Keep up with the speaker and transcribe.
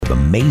of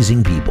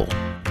amazing people.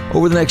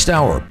 Over the next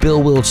hour,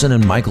 Bill Wilson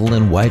and Michael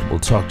Lynn White will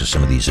talk to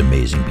some of these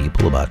amazing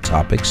people about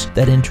topics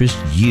that interest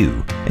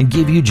you and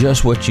give you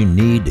just what you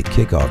need to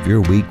kick off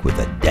your week with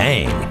a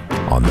dang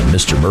on the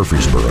Mr.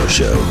 Murfreesboro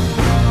Show.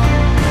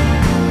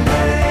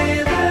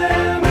 Hey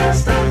there,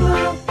 Mr.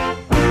 Blue.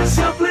 We're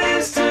so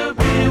pleased to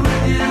be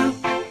with you.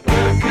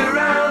 Look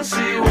around,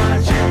 see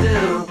what you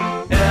do.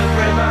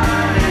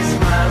 Everybody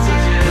smiles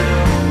at you.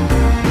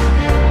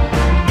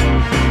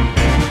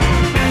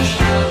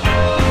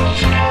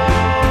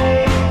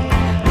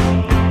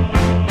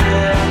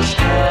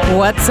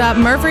 What's up,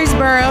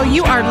 Murfreesboro?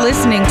 You are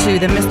listening to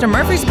the Mr.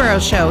 Murfreesboro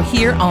Show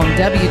here on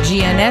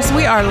WGNS.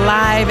 We are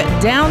live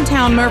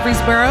downtown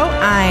Murfreesboro.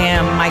 I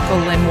am Michael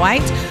Lynn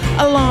White,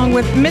 along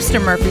with Mr.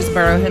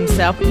 Murfreesboro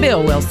himself,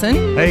 Bill Wilson.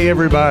 Hey,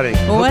 everybody.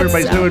 Hope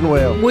everybody's doing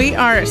well. We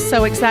are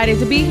so excited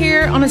to be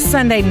here on a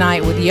Sunday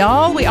night with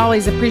y'all. We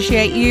always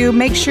appreciate you.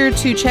 Make sure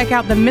to check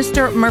out the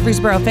Mr.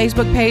 Murfreesboro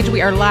Facebook page.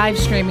 We are live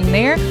streaming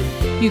there.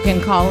 You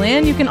can call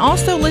in. You can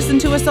also listen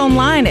to us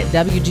online at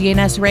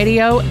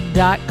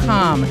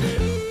WGNSradio.com.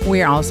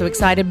 We're also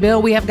excited,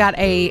 Bill. We have got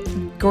a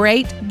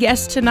great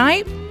guest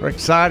tonight. We're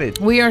excited.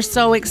 We are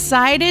so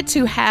excited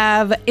to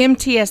have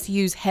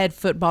MTSU's head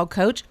football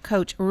coach,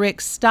 Coach Rick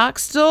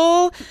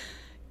Stockstill.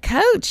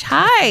 Coach,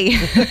 hi.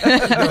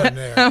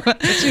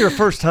 This is your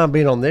first time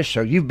being on this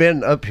show. You've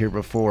been up here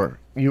before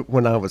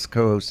when I was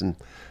co-hosting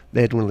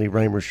the Edwin Lee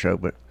Raymer show,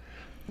 but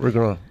we're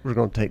gonna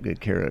take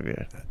good care of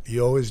you.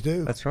 You always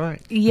do. That's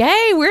right.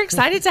 Yay, we're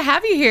excited to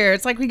have you here.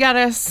 It's like we got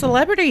a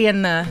celebrity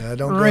in the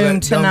room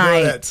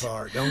tonight. Don't go that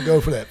far. Don't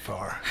go for that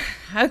far.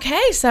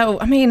 Okay, so,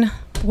 I mean,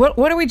 what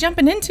are we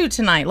jumping into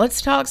tonight?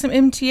 Let's talk some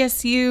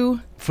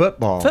MTSU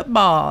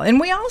football. And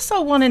we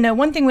also want to know,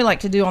 one thing we like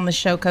to do on the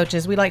show, Coach,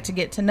 is we like to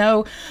get to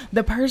know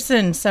the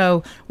person.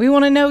 So we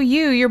want to know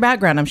you, your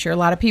background. I'm sure a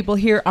lot of people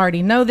here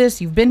already know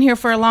this. You've been here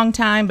for a long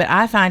time, but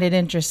I find it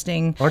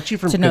interesting Aren't you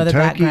from to know the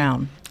Kentucky?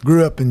 background.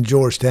 Grew up in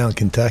Georgetown,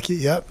 Kentucky.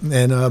 Yep,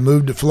 and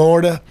moved to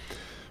Florida,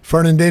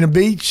 Fernandina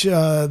Beach,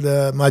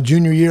 my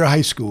junior year of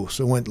high school.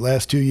 So went the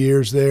last 2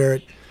 years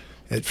there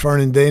at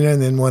Fernandina, and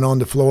then went on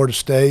to Florida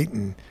State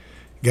and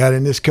got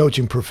in this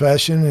coaching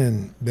profession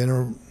and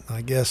been,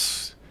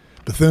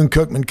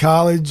 Bethune-Cookman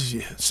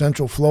College,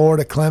 Central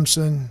Florida,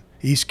 Clemson,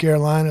 East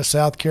Carolina,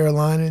 South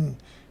Carolina,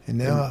 and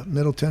now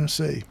Middle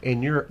Tennessee.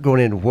 And you're going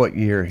into what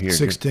year here?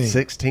 16.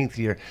 16th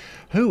year.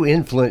 Who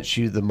influenced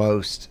you the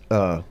most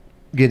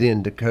get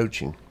into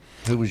coaching?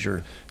 Who was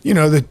your...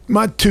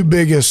 My two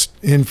biggest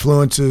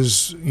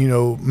influences,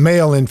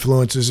 male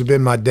influences have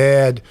been my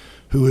dad,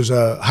 who was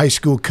a high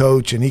school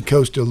coach, and he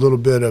coached a little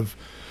bit of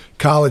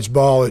college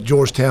ball at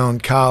Georgetown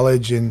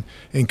College, and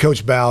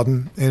Coach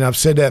Bowden. And I've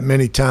said that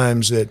many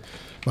times, that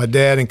my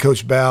dad and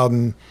Coach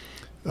Bowden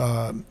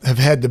have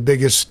had the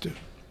biggest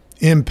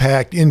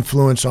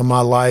influence on my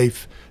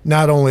life,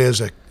 not only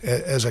as a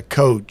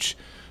coach,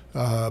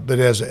 but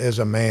as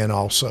a man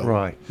also.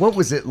 Right. What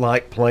was it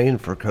like playing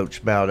for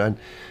Coach Bowden?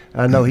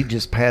 I know he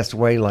just passed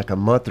away like a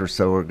month or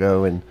so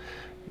ago, and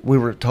we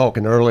were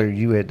talking earlier.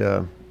 You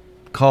had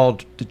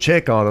called to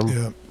check on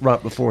him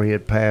right before he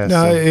had passed.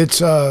 No, it's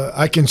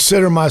I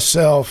consider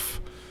myself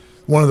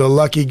one of the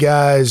lucky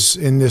guys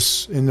in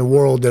the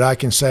world that I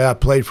can say I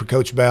played for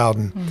Coach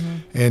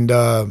Bowden,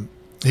 and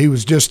he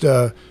was just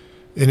an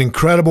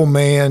incredible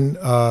man.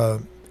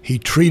 He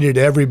treated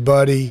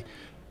everybody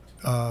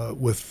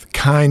with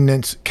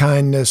kindness.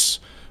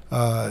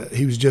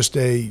 He was just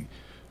a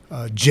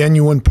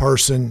genuine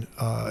person.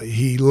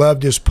 He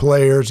loved his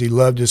players. He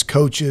loved his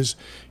coaches.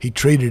 He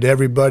treated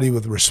everybody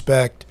with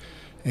respect.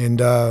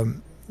 And,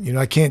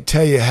 I can't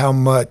tell you how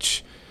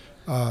much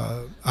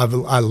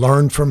I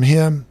learned from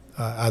him.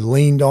 I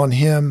leaned on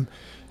him.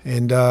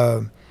 And,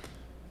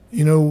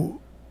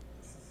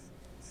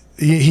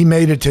 he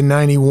made it to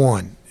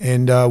 91.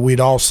 And we'd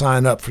all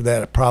sign up for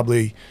that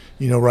probably,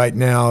 right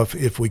now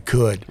if we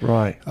could.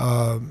 Right.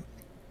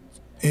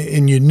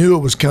 And you knew it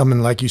was coming,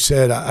 like you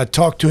said. I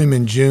talked to him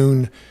in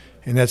June,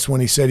 and that's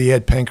when he said he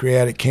had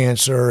pancreatic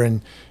cancer,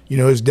 and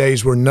his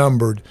days were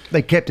numbered.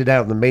 They kept it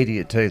out in the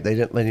media too. They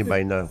didn't let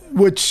anybody know.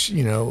 Which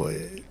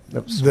could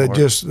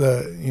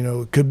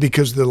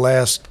because the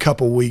last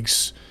couple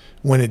weeks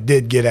when it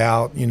did get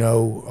out, it's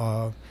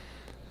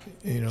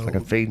like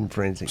a feeding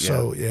frenzy.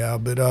 So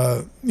but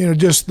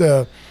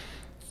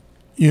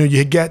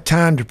you got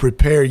time to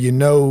prepare.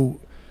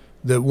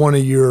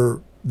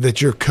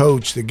 That your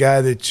coach, the guy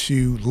that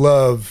you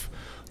love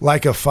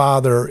like a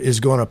father,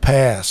 is going to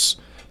pass.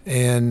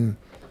 And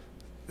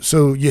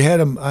so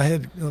I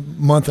had a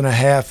month and a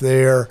half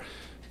there,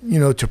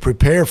 to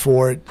prepare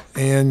for it.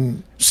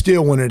 And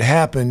still when it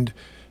happened,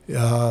 it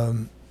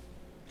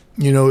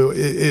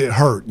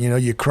hurt.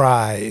 You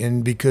cry,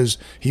 and because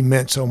he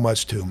meant so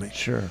much to me.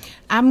 Sure.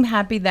 I'm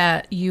happy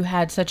that you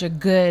had such a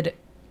good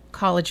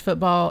college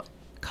football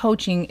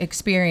coaching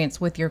experience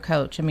with your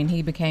coach. I mean,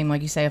 he became,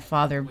 like you say, a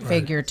father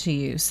figure to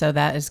you. So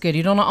that is good.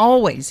 You don't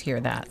always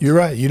hear that. You're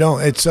right. You don't.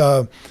 It's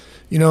and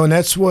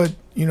that's what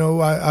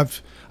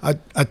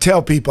I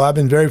tell people I've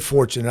been very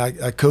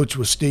fortunate. I coached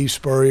with Steve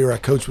Spurrier. I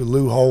coached with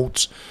Lou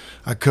Holtz.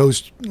 I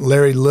coached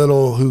Larry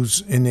Little,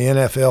 who's in the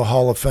NFL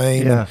Hall of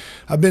Fame. Yeah.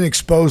 I've been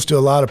exposed to a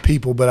lot of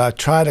people, but I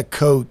try to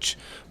coach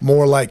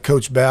more like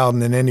Coach Bowden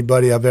than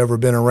anybody I've ever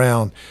been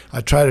around. I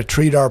try to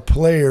treat our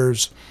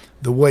players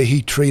the way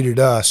he treated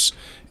us.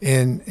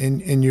 And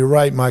you're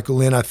right, Michael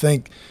Lynn. I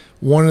think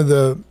one of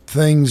the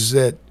things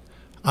that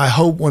I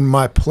hope when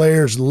my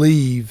players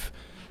leave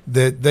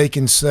that they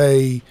can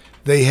say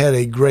they had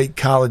a great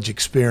college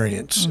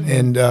experience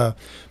and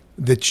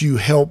that you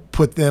help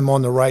put them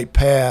on the right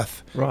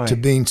path to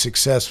being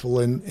successful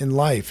in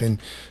life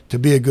and to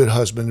be a good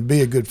husband, to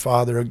be a good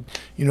father,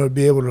 to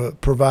be able to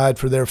provide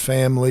for their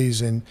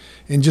families and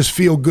just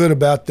feel good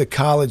about the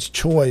college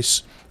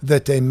choice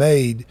that they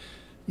made,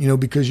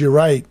 because you're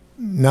right.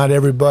 Not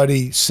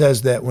everybody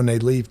says that when they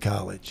leave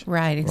college.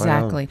 Right,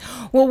 exactly.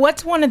 Well,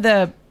 what's one of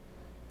the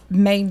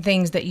main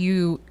things that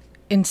you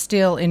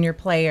instill in your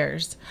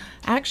players?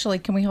 Actually,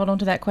 can we hold on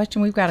to that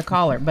question? We've got a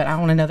caller, but I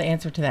want to know the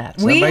answer to that.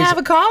 We have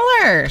a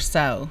caller,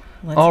 so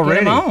let's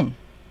get him on.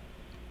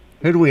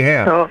 Who do we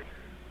have?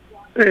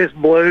 It's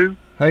Blue.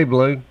 Hey,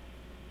 Blue.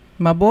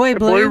 My boy,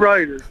 Blue. Blue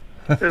Raiders.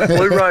 It's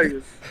Blue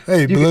Raiders.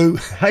 Hey, Blue.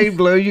 Hey,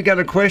 Blue. You got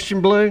a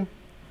question, Blue?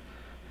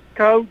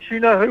 Coach, you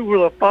know who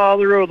the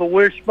father of the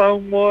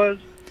wishbone was?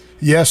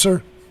 Yes,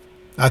 sir.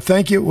 I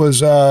think it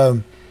was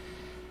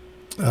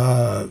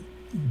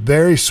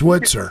Barry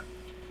Switzer.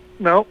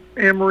 No,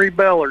 Emory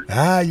Bellard.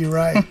 You're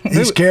right.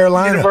 East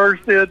Carolina.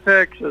 University of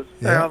Texas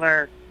down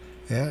there.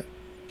 Yeah.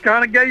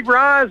 Kind of gave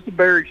rise to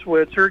Barry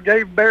Switzer.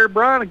 Gave Bear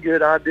Bryant a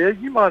good idea.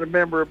 You might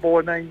remember a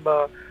boy named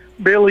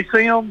Billy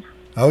Sims.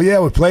 Oh yeah,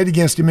 we played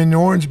against him in the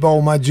Orange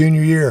Bowl my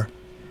junior year,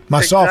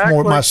 my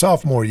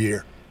sophomore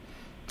year.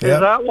 Is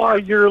that why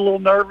you're a little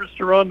nervous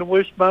to run the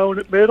wishbone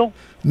at middle?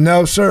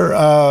 No,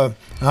 sir.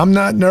 I'm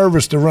not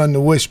nervous to run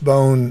the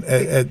wishbone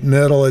at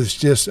middle. It's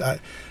just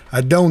I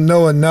don't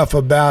know enough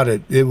about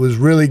it. It was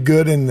really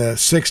good in the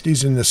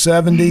 60s and the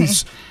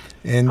 70s.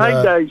 And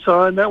heyday,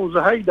 son. That was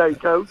a heyday,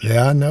 Coach.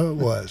 Yeah, I know it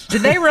was.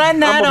 Did they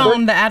run that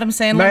on the Adam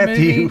Sandler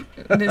movie?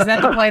 Is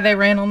that the play they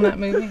ran on that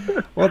movie?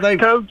 Well,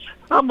 Coach,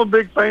 I'm a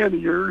big fan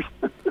of yours.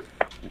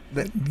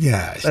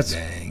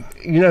 Dang.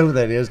 You know who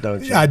that is,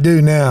 don't you? I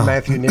do now.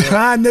 Matthew Neal.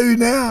 I do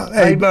now.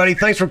 Hey, buddy,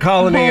 thanks for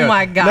calling in. Oh,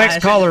 my gosh.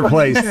 Next caller,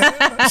 please.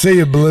 See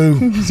you,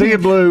 Blue. See you,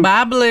 Blue.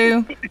 Bye,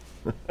 Blue.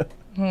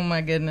 Oh,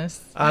 my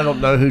goodness. I don't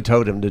know who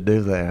told him to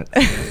do that.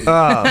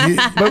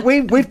 But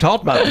we've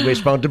talked about the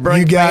wishbone to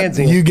bring fans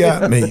in. You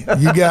got me.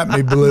 You got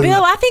me, Blue.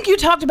 Bill, I think you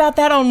talked about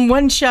that on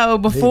one show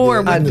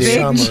before. I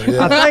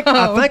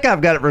think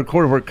I've got it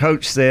recorded where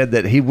Coach said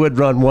that he would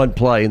run one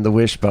play in the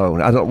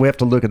wishbone. We have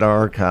to look at our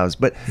archives,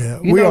 but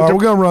we're going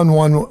to run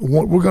one.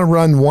 We're going to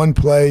run one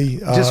play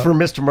just for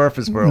Mr.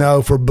 Murfreesboro.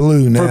 No, for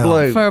Blue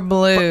now. For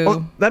Blue.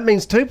 Well, that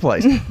means two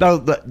plays. No,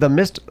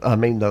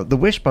 the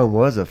wishbone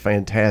was a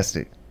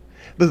fantastic.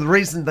 But the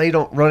reason they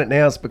don't run it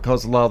now is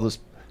because a lot of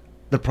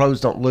the pros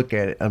don't look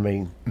at it. I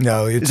mean,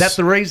 is that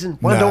the reason?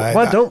 Why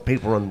don't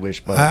people run the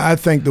wishbone? I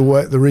think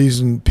the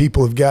reason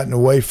people have gotten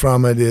away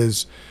from it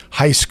is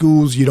high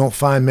schools. You don't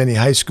find many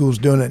high schools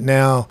doing it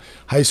now.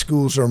 High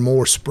schools are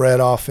more spread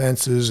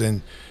offenses,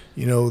 and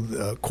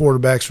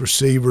quarterbacks,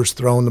 receivers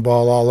throwing the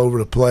ball all over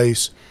the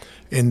place,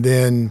 and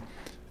then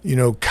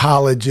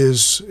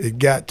colleges. It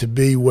got to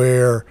be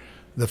where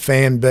the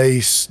fan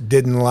base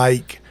didn't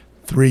like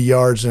 3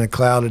 yards in a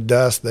cloud of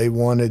dust. They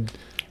wanted,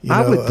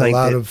 I would think a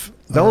lot that of.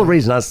 The only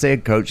reason I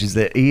said, Coach, is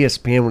that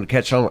ESPN would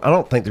catch on. I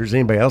don't think there's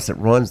anybody else that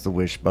runs the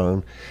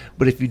wishbone,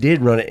 but if you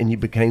did run it and you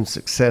became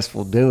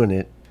successful doing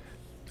it,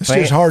 it's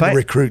just hard to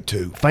recruit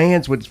to.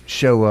 Fans would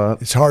show up.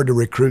 It's hard to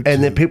recruit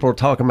and then people are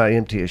talking about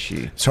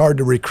MTSU. It's hard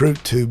to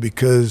recruit to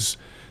because,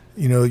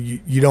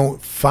 you don't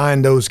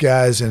find those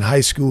guys in high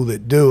school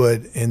that do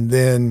it, and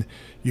then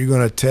you're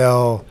going to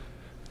tell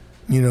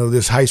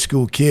this high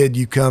school kid,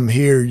 you come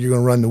here, you're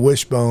going to run the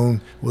wishbone.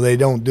 Well, they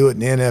don't do it in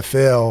the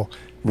NFL,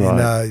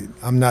 right. And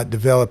I'm not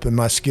developing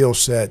my skill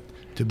set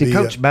to be. Did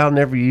Coach Bowden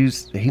never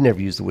use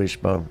the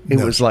wishbone? It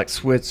was like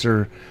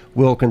Switzer,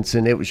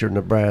 Wilkinson. It was your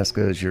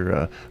Nebraskas,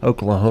 your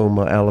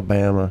Oklahoma,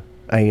 Alabama,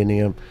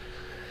 A&M.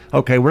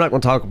 Okay, we're not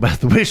going to talk about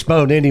the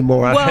wishbone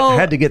anymore. I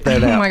had to get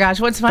that out. Oh my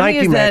gosh, what's funny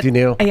is Matthew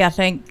Neal. Yeah,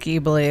 thank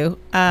you, Blue.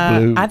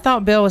 I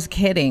thought Bill was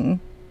kidding.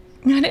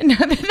 I didn't know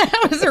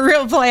that was a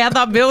real play. I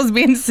thought Bill was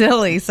being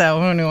silly.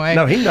 So anyway.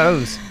 No, he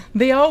knows.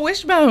 The old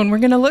wishbone. We're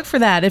going to look for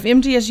that. If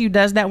MTSU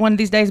does that one of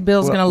these days,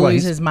 Bill's going to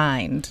lose his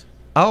mind.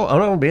 Oh, I'm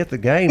not going to be at the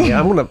game.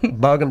 Yeah, I'm going to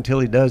bug him till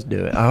he does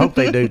do it. I hope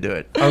they do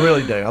it. I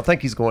really do. I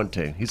think he's going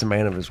to. He's a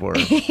man of his word.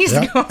 He's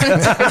going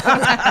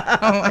to.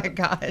 Oh my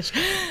gosh.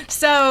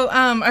 So,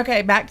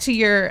 okay, back to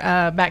your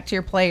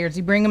players.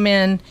 You bring them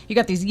in. You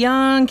got these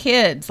young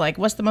kids. Like,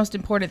 what's the most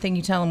important thing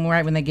you tell them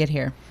right when they get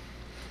here?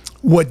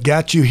 What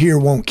got you here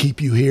won't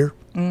keep you here.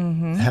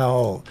 Mm-hmm.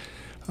 How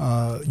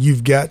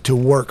you've got to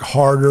work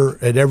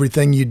harder at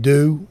everything you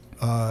do,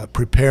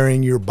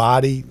 preparing your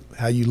body,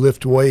 how you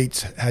lift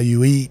weights, how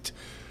you eat,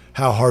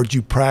 how hard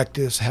you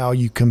practice, how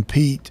you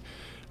compete.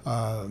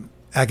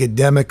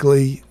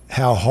 academically,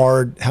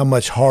 how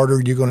much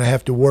harder you're going to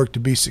have to work to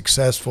be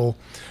successful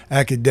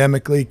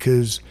academically,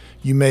 because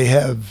you may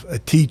have a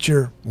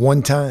teacher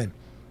one time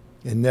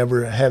and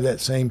never have that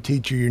same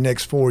teacher your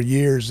next 4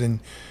 years. And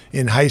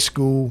in high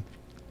school,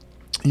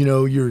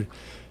 your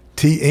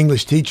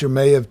English teacher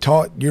may have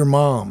taught your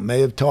mom, may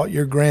have taught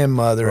your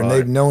grandmother, Right. and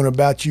they've known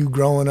about you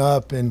growing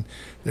up, and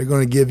they're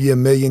going to give you a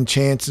million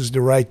chances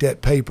to write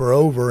that paper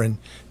over, and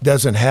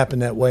doesn't happen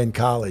that way in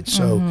college.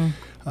 So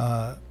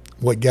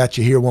what got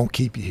you here won't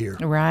keep you here.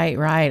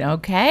 Right.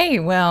 Okay.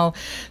 Well,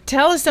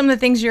 tell us some of the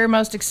things you're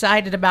most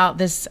excited about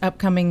this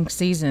upcoming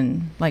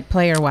season, like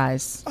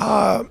player-wise.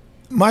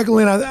 Michael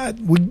and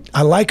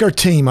I like our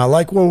team. I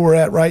like where we're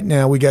at right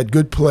now. We got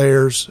good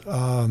players.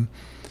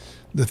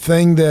 The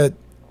thing that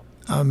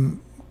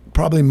I'm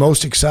probably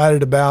most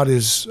excited about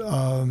is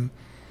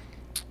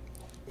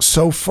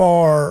so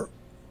far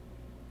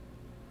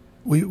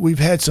we've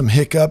had some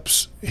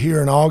hiccups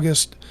here in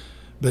August,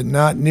 but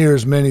not near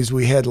as many as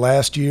we had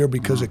last year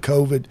because of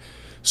COVID.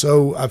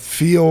 So I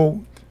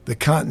feel the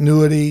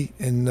continuity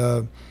and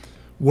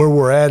where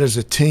we're at as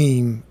a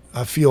team,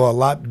 I feel a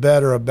lot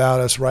better about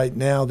us right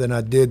now than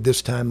I did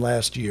this time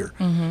last year,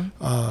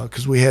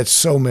 because we had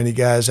so many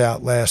guys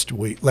out last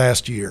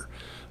year.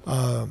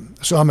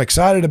 So I'm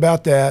excited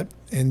about that,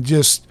 and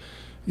just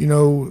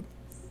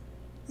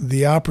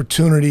the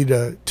opportunity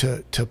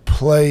to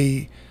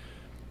play.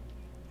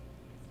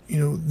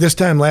 This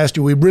time last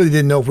year we really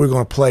didn't know if we were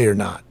going to play or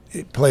not.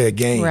 Play a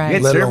game. Right.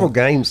 You had several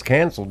games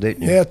canceled,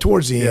 didn't you? Yeah,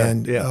 towards the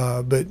end.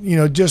 Yeah. But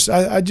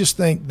I just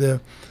think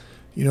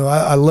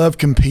I love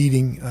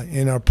competing,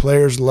 and our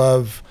players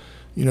love,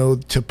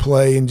 to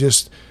play, and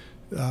just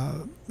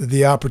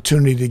the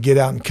opportunity to get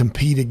out and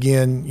compete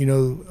again.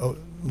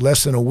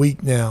 Less than a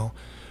week now.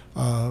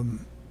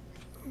 I'm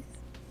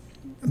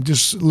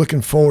just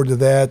looking forward to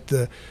that.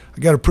 I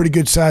got a pretty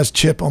good sized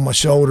chip on my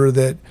shoulder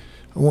that,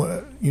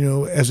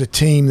 as a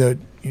team that,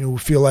 we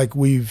feel like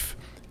we've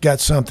got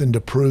something to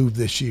prove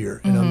this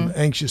year, and I'm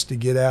anxious to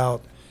get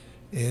out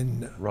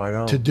and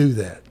to do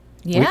that.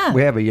 Yeah.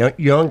 We have a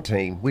young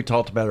team. We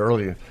talked about it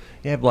earlier.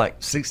 You have like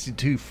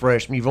 62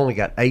 freshmen. You've only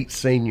got 8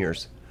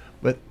 seniors,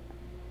 but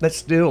that's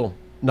still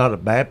not a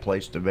bad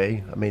place to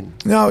be. I mean,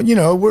 no,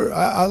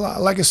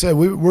 like I said,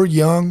 we're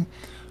young.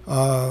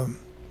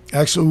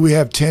 Actually, we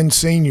have 10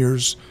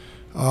 seniors.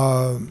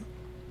 Not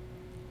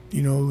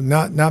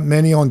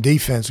many on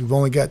defense. We've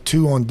only got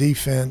 2 on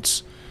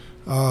defense.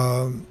 We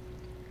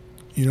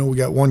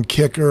got 1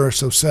 kicker,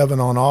 so 7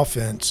 on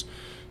offense.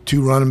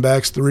 2 running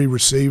backs, 3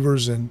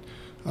 receivers, and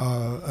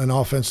an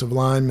offensive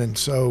lineman.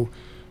 So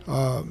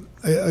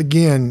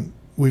again,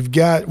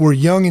 we're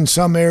young in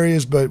some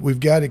areas, but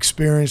we've got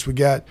experience. We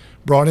got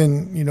brought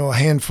in, a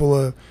handful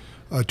of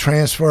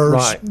transfers,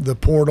 Right. the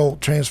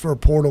transfer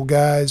portal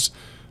guys.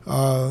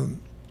 So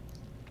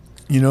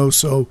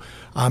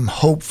I'm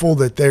hopeful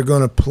that they're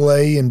going to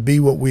play and be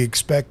what we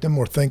expect them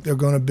or think they're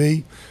going to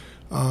be.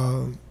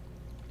 But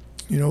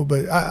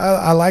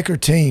I like our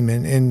team,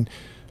 and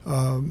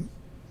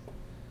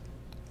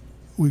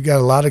we've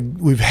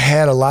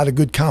had a lot of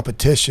good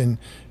competition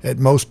at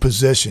most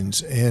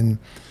positions, and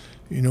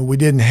we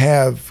didn't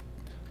have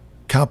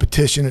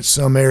competition at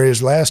some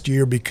areas last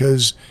year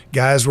because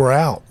guys were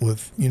out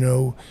with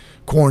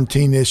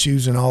quarantine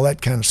issues and all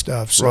that kind of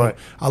stuff. So Right.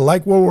 I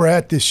like where we're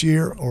at this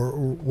year, or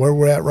where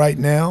we're at right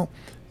now,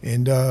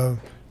 and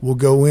we'll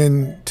go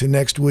into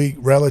next week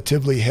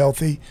relatively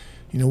healthy.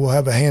 We'll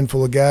have a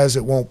handful of guys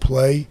that won't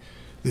play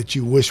that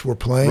you wish were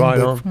playing, Right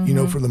but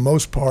on. for the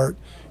most part,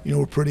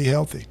 we're pretty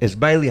healthy. is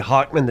Bailey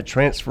Hockman, the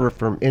transfer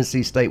from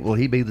NC State, will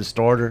he be the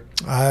starter?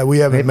 We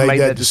haven't made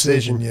that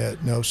decision? decision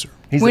yet. No, sir.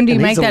 When do you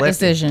and make he's a that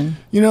lefty. decision?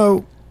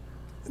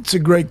 It's a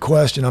great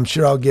question. I'm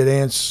sure I'll get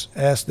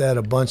asked that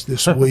a bunch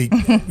this week,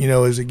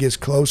 as it gets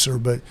closer.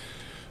 But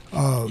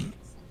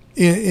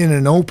in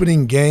an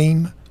opening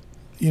game,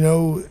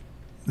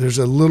 there's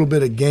a little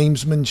bit of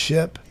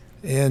gamesmanship.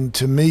 And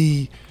to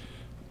me,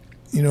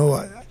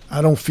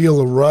 I don't feel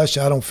a rush.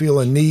 I don't feel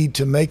a need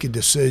to make a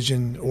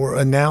decision or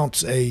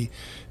announce a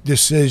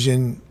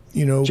decision,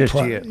 Just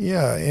yet.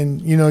 Yeah,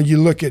 and, you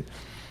look at,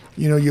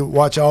 you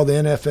watch all the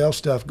NFL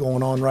stuff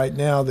going on right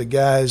now, the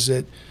guys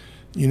that,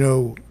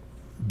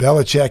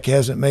 Belichick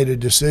hasn't made a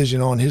decision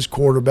on his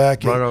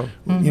quarterback, Right on.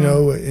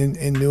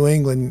 in New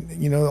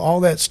England, all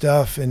that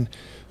stuff. And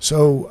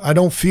so I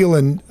don't feel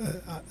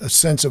a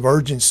sense of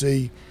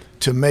urgency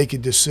to make a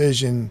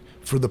decision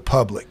for the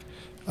public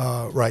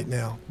right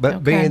now. But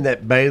Okay. being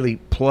that Bailey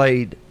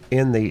played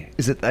in the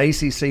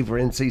ACC for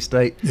NC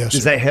State, Yes,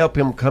 does sir. that help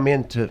him come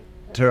into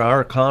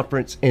our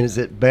conference? And is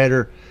it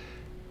better?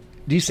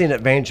 Do you see an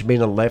advantage of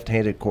being a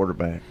left-handed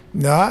quarterback?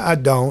 No, I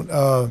don't.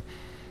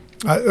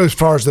 As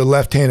far as the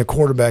left-handed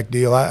quarterback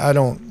deal, I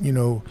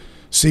don't,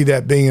 see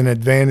that being an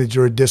advantage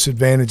or a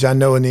disadvantage. I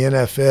know in the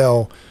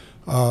NFL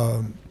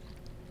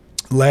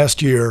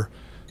last year,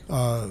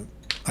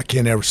 I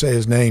can't ever say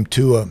his name,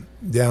 Tua,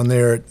 down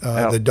there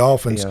at the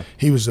Dolphins. Yeah.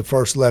 He was the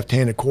first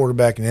left-handed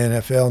quarterback in the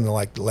NFL in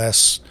the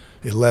last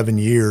 11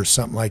 years,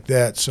 something like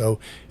that. So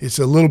it's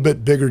a little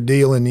bit bigger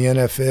deal in the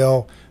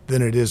NFL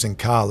than it is in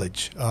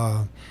college.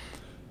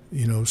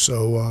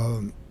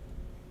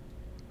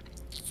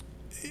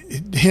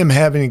 Him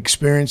having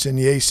experience in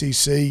the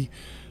ACC,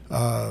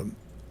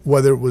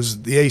 whether it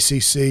was the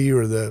ACC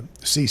or the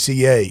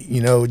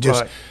CCA,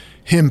 just right.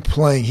 Him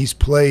playing. He's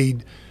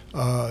played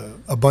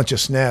a bunch of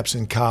snaps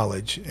in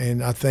college,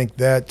 and I think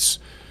that's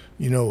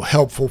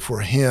helpful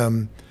for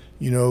him.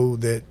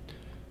 That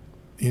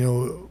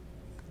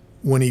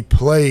when he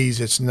plays,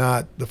 it's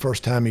not the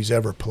first time he's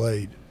ever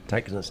played.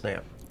 Taking a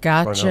snap.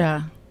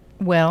 Gotcha.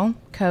 Well,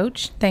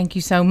 Coach, thank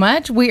you so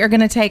much. We are going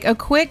to take a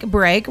quick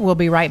break. We'll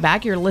be right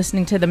back. You're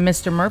listening to the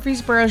Mr.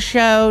 Murfreesboro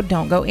Show.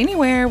 Don't go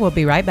anywhere. We'll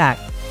be right back.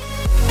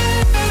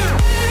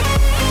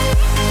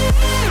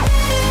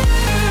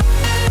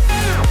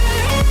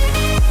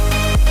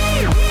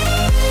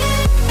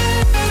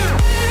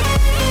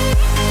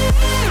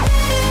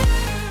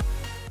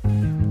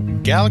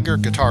 Gallagher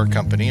Guitar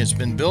Company has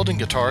been building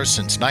guitars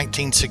since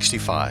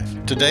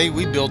 1965. Today,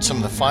 we build some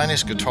of the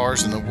finest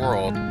guitars in the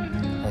world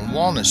on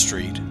Walnut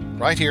Street,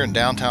 right here in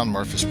downtown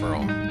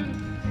Murfreesboro.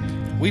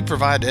 We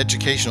provide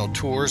educational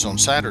tours on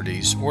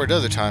Saturdays or at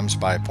other times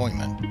by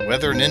appointment.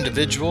 Whether an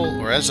individual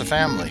or as a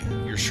family,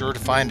 you're sure to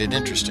find it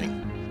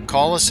interesting.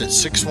 Call us at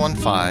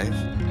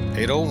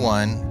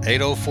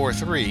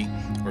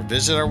 615-801-8043 or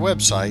visit our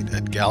website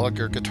at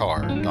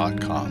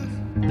gallagherguitar.com.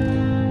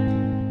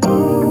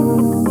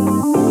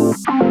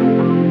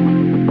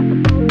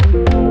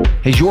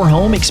 Has your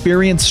home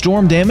experienced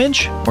storm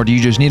damage, or do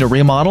you just need a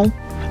remodel?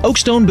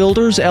 Oakstone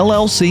Builders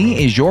LLC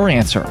is your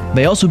answer.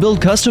 They also build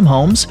custom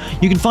homes.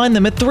 You can find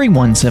them at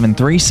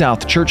 3173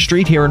 South Church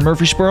Street here in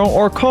Murfreesboro,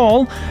 or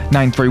call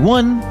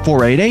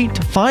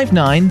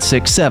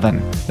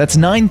 931-488-5967. That's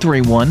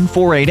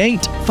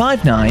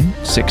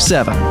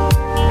 931-488-5967.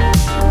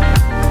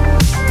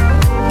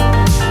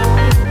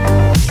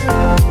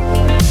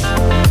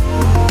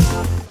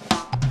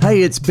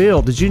 Hey, it's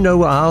Bill. Did you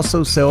know I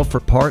also sell for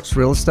Parks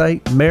Real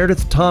Estate?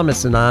 Meredith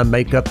Thomas and I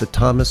make up the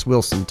Thomas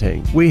Wilson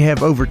team. We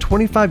have over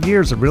 25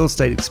 years of real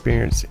estate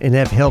experience and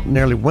have helped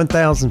nearly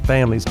 1,000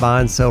 families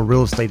buy and sell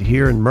real estate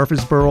here in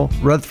Murfreesboro,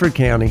 Rutherford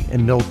County,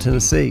 and Middle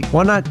Tennessee.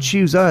 Why not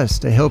choose us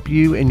to help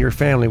you and your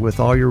family with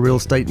all your real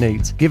estate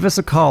needs? Give us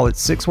a call at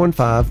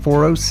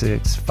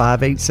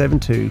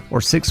 615-406-5872 or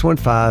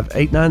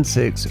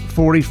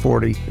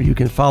 615-896-4040, or you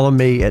can follow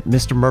me at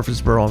Mr.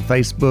 Murfreesboro on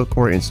Facebook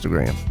or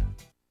Instagram.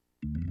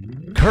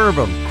 Curve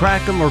them,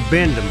 crack them, or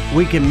bend them.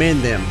 We can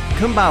mend them.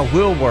 Come by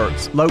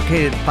Wheelworks,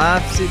 located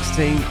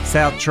 516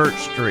 South Church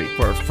Street.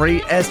 For a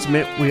free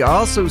estimate, we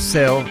also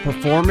sell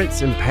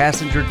performance and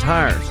passenger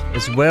tires,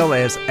 as well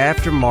as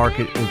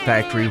aftermarket and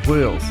factory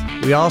wheels.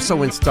 We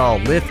also install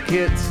lift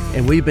kits,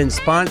 and we've been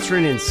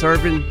sponsoring and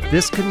serving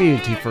this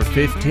community for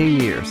 15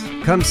 years.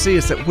 Come see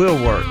us at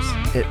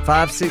Wheelworks at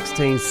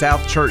 516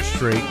 South Church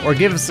Street, or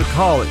give us a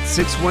call at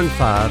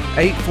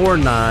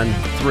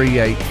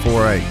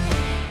 615-849-3848.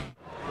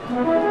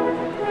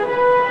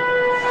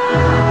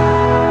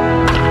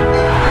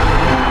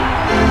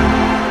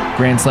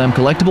 Grand Slam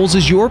Collectibles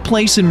is your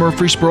place in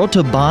Murfreesboro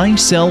to buy,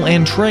 sell,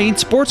 and trade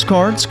sports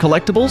cards,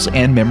 collectibles,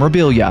 and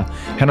memorabilia.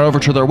 Head over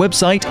to their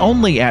website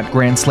only at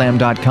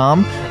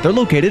grandslam.com. They're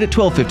located at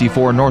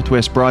 1254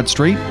 Northwest Broad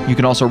Street. You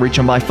can also reach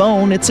them by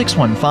phone at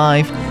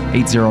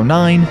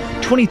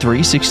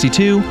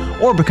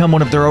 615-809-2362 or become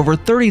one of their over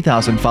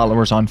 30,000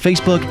 followers on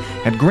Facebook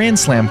at Grand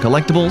Slam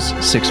Collectibles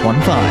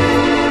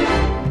 615.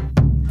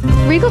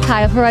 Regal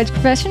Title provides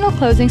professional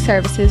closing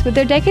services with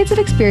their decades of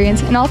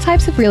experience in all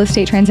types of real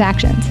estate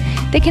transactions.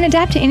 They can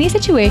adapt to any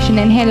situation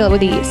and handle it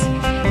with ease.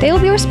 They will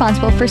be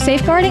responsible for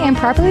safeguarding and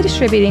properly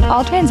distributing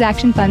all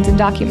transaction funds and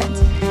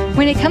documents.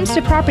 When it comes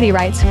to property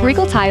rights,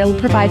 Regal Title will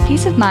provide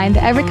peace of mind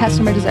that every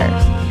customer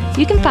deserves.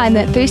 You can find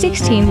them at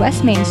 316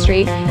 West Main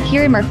Street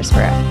here in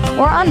Murfreesboro,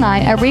 or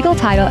online at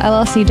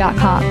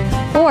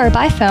regaltitlellc.com, or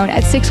by phone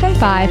at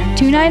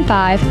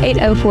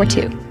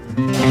 615-295-8042.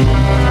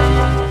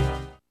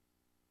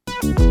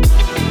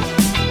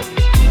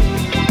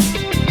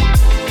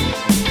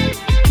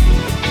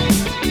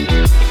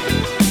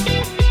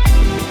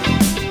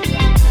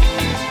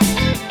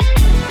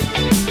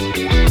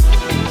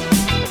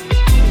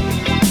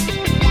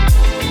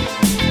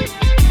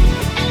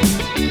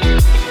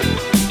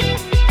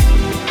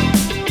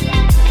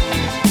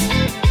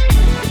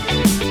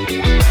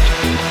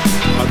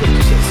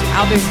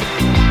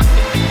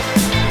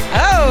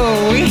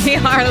 We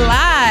are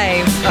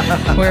live.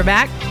 We're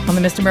back on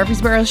the Mr.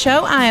 Murfreesboro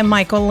Show. I am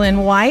Michael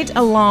Lynn White,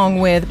 along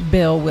with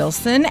Bill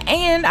Wilson,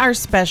 and our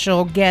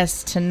special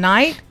guest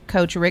tonight,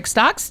 Coach Rick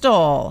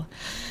Stockstill.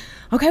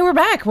 Okay, we're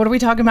back. What are we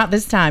talking about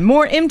this time?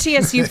 More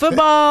MTSU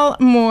football,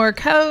 more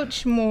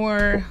coach,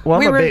 more...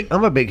 Well,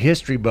 I'm a big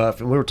history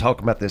buff, and we were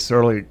talking about this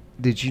earlier.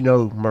 Did you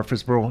know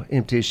Murfreesboro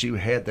MTSU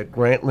had the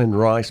Grantland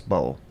Rice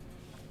Bowl?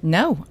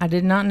 No, I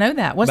did not know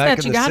that. What's Back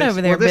that in you the got 60s.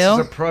 over there, Well, Bill?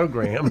 This is a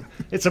program.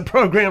 It's a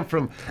program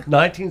from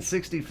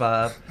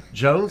 1965,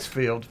 Jones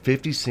Field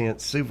 50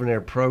 cent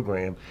souvenir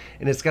program,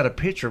 and it's got a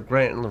picture of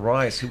Grant and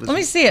Rice. Who was Let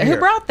me see it. here. Who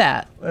brought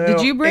that? Did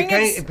Well, you bring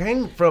it? It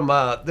came from,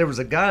 there was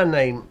a guy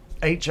named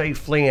H.A.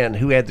 Flynn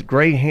who had the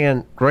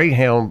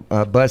Greyhound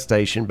bus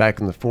station back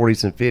in the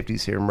 40s and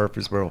 50s here in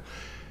Murfreesboro.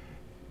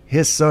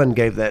 His son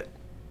gave that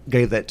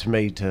to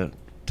me to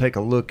take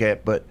a look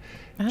at, but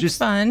That's just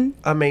fun.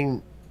 I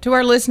mean, To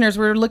our listeners,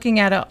 we're looking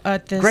at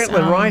this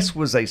Grantland Rice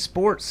was a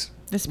sports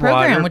this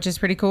program, writer, which is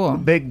pretty cool.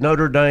 big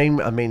Notre Dame.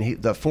 I mean, he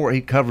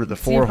covered the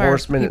See Four if our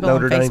Horsemen at people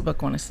Notre on Dame.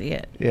 Facebook want to see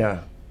it.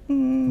 Yeah,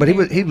 but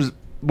he was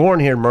born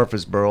here in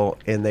Murfreesboro,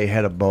 and they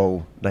had a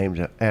bowl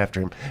named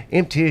after him.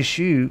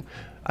 MTSU,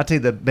 I tell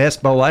you, the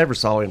best bowl I ever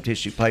saw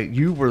MTSU play.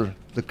 You were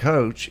the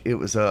coach. It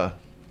was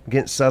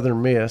against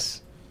Southern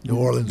Miss. New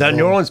Orleans. The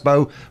New Orleans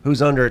Bowl,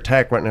 who's under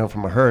attack right now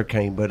from a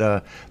hurricane, but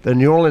the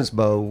New Orleans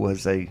Bowl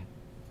was a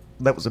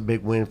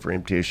big win for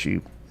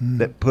MTSU.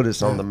 That put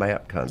us on the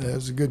map, kind of. Yeah, it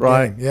was a good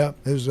right? game. Yeah,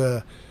 it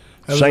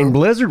was. Shane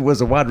Blizzard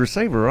was a wide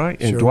receiver, right?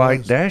 And Sure Dwight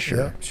was. Dasher.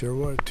 Yeah, sure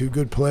was. Two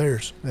good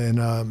players, and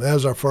that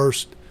was our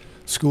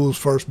school's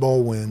first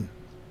bowl win.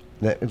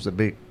 That was a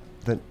big.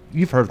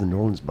 You've heard of the New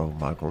Orleans Bowl,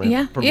 Michael.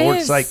 Yeah. For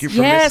Lord's sake, you're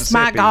from yes,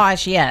 Mississippi. my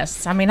gosh,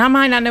 yes. I mean, I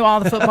might not know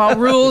all the football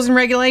rules and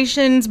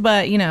regulations,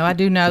 but, I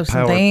do know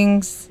some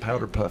things.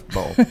 Powder Puff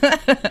Bowl.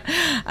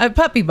 A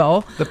Puppy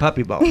Bowl. The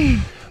Puppy Bowl.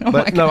 Oh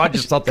But no, I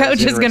just thought that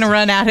Coach was is going to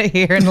run out of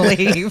here and leave.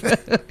 He's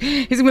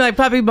going to be like,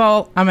 Puppy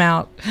Bowl, I'm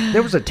out.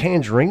 There was a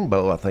Tangerine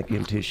Bowl I think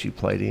MTSU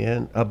played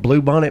in. A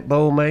Bluebonnet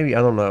Bowl, maybe?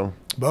 I don't know.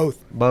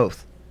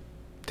 Both.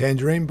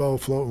 Tangerine Bowl.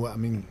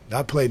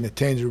 I played in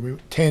the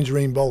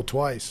Tangerine Bowl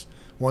twice.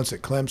 Once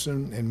at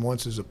Clemson and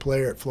once as a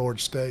player at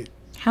Florida State.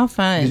 How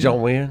fun. Did y'all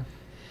win?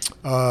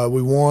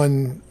 We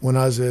won when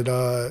I was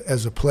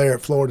as a player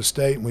at Florida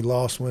State, and we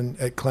lost one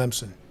at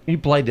Clemson. You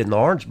played in the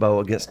Orange Bowl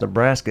against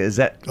Nebraska. Is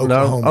that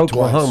Oklahoma?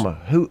 Oklahoma.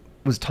 Twice. Who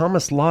was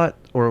Thomas Lott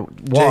or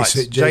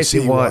Watts? J.C.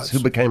 Watts, who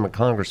became a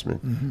congressman.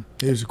 Mm-hmm.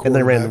 He was a and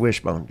they ran the quarterback.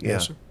 wishbone. Yeah.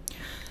 Yes, sir.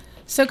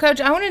 So, Coach,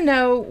 I want to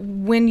know,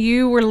 when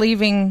you were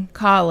leaving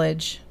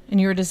college and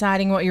you were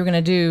deciding what you were going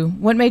to do,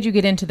 what made you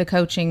get into the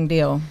coaching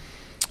deal?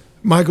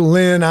 Michael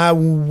Lynn,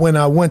 when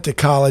I went to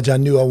college, I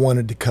knew I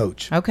wanted to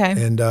coach. Okay.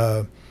 And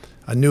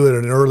I knew at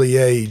an early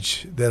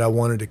age that I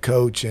wanted to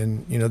coach,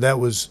 and that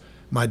was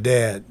my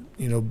dad.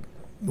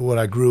 What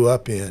I grew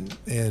up in.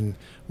 And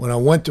when I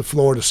went to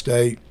Florida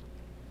State,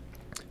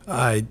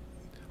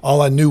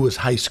 all I knew was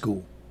high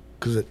school,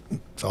 because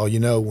it's all you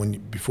know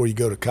before you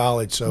go to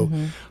college. So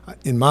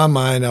in my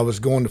mind, I was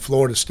going to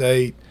Florida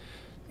State.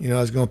 I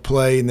was going to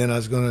play, and then I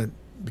was going to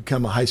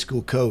become a high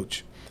school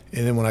coach.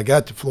 And then when I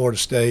got to Florida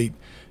State,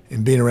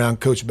 and being around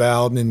Coach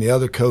Bowden and the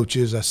other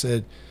coaches, I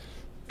said,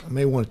 I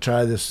may want to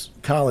try this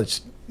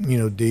college,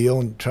 deal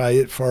and try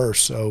it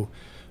first. So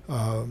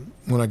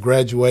when I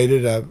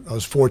graduated, I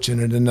was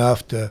fortunate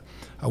enough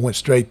I went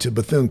straight to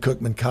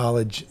Bethune-Cookman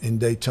College in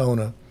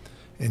Daytona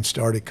and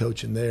started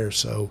coaching there.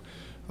 So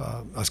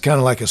I was kind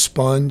of like a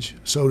sponge,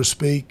 so to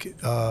speak.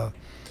 I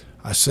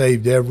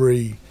saved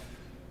every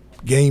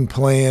game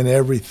plan,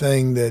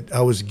 everything that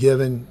I was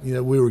given,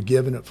 we were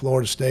given at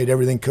Florida State,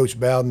 everything Coach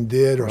Bowden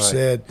did or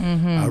said,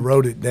 I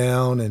wrote it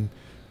down, and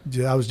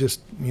I was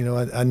just,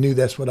 I knew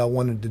that's what I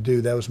wanted to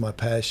do. That was my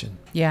passion.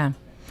 Yeah.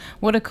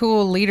 What a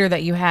cool leader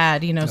that you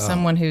had,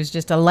 someone who's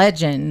just a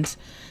legend.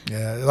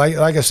 Yeah,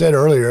 like I said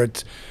earlier,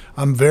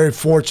 I'm very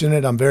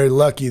fortunate, I'm very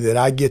lucky that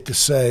I get to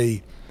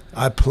say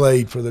I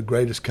played for the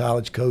greatest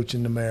college coach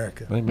in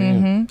America.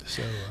 Amen.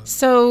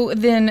 So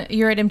then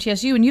you're at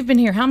MTSU, and you've been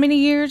here how many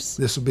years?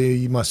 This will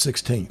be my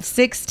 16th.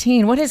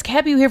 16. What has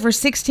kept you here for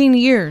 16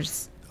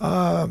 years?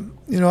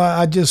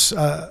 I just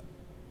I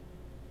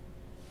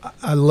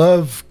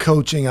love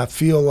coaching. I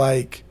feel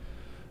like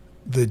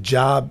the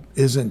job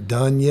isn't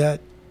done yet,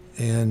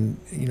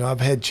 and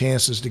I've had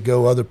chances to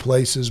go other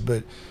places,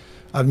 but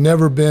I've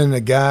never been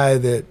a guy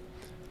that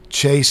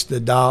chased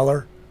the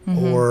dollar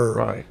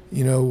or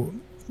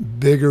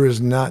bigger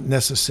is not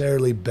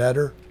necessarily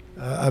better.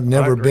 I've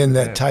never been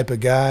that type of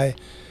guy.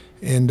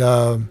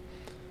 And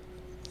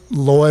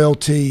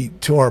loyalty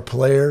to our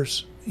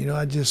players.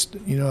 I just,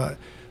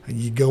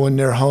 you go in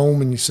their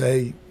home and you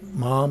say,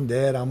 Mom,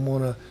 Dad, I'm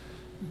going to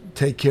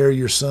take care of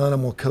your son.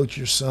 I'm going to coach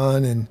your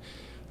son.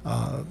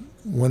 And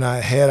when I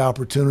had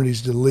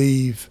opportunities to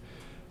leave,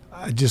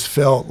 I just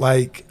felt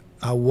like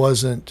I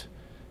wasn't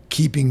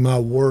keeping my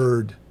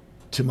word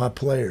to my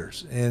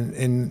players.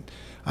 And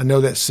I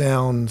know that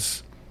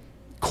sounds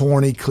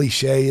corny,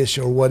 cliche-ish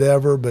or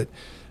whatever, but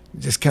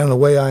just kind of the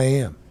way I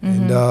am.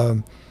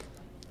 And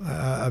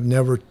I've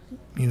never,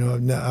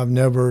 I've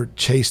never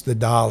chased the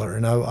dollar,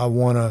 and I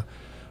want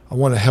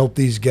to help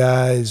these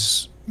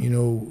guys,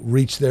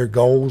 reach their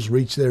goals,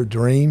 reach their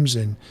dreams,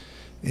 and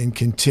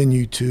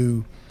continue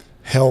to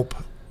help,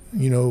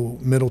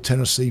 Middle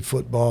Tennessee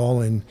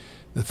football and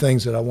the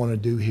things that I want to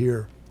do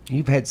here.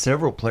 You've had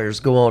several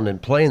players go on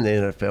and play in the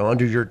NFL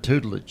under your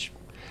tutelage.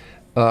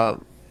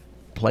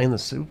 Playing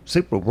the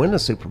win the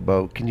Super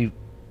Bowl. Can you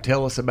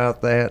tell us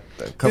about that?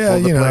 A couple Yeah,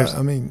 of the players.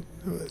 I mean,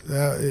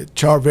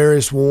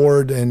 Charvarius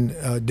Ward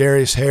and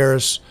Darius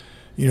Harris,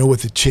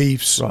 with the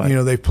Chiefs.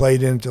 Right. They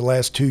played in it the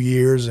last 2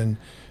 years, and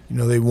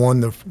they won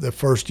the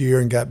first year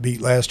and got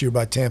beat last year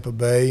by Tampa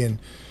Bay, and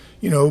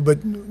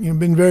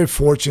been very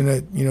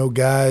fortunate.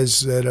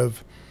 Guys that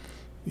have,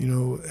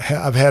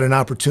 I've had an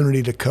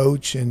opportunity to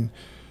coach, and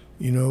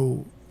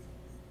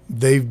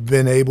they've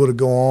been able to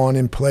go on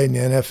and play in the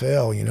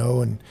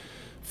NFL. And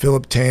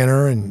Philip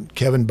Tanner and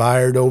Kevin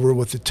Byard over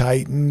with the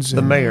Titans.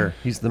 The mayor.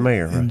 He's the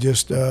mayor. And right?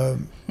 just, a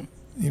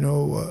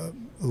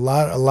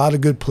lot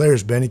of good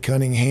players. Benny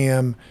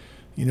Cunningham,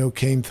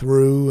 came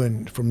through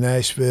and from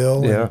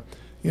Nashville. Yeah.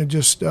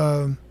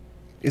 And,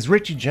 is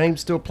Richie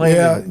James still playing?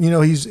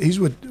 Yeah, he's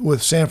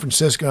with San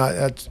Francisco.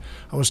 I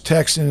was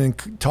texting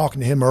and talking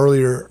to him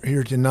earlier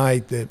here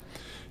tonight that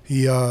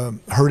he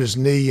hurt his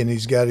knee and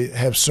he's got to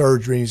have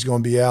surgery. And he's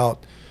going to be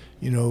out,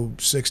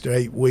 6 to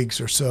 8 weeks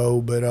or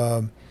so.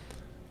 But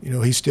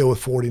he's still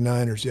with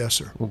 49ers. Yes,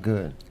 sir. Well,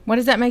 good. What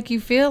does that make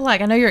you feel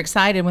like? I know you're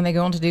excited when they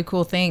go on to do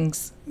cool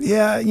things.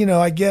 Yeah,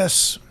 I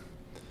guess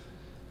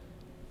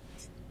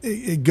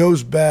it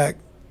goes back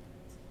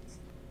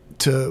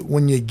to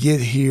when you get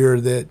here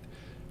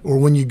or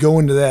when you go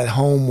into that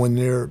home when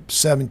they're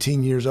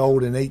 17 years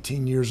old and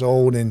 18 years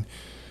old and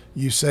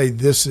you say,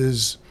 this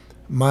is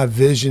my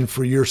vision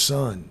for your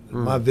son,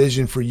 my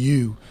vision for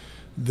you,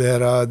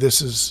 that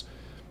this is,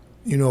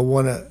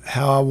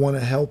 how I want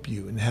to help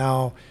you and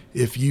how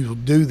if you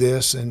do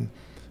this and,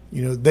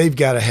 they've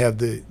got to have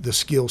the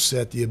skill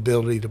set, the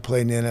ability to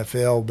play in the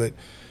NFL, but,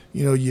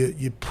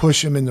 you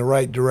push them in the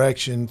right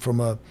direction from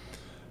a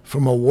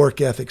work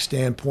ethic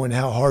standpoint,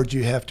 how hard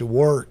you have to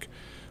work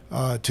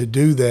to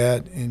do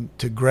that and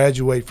to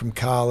graduate from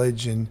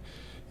college. And,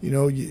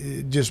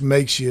 it just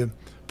makes you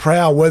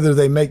proud whether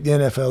they make the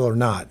NFL or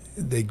not.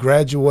 They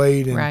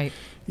graduate and, right.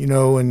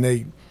 And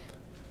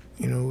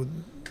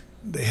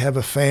they have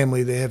a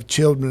family, they have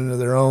children of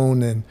their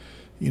own, and,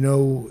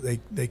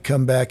 they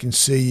come back and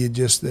see you,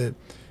 just that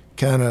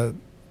kind of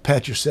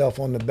pat yourself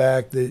on the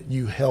back that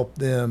you helped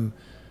them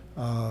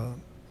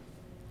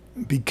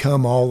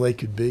become all they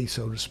could be,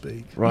 so to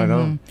speak. Right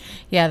on.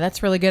 Yeah,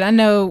 that's really good. I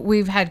know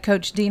we've had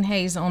Coach Dean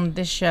Hayes on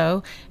this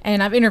show,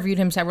 and I've interviewed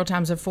him several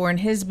times before, and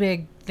his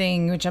big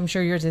thing, which I'm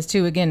sure yours is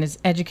too, again, is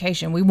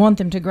education. We want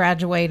them to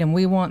graduate, and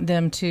we want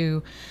them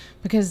to,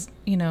 because,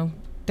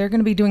 they're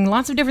going to be doing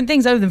lots of different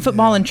things other than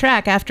football and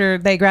track after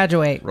they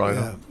graduate. Right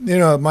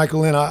on.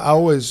 Michael Lynn, I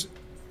always,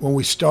 when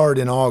we start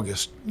in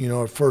August,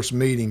 our first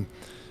meeting,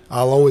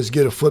 I'll always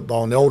get a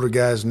football, and the older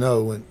guys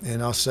know,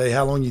 and I'll say,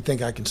 how long do you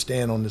think I can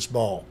stand on this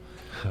ball?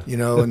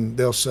 And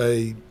they'll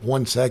say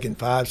 1 second,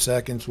 5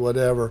 seconds,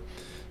 whatever.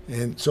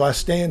 And so I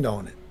stand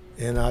on it,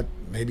 and I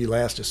maybe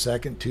last a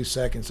second, 2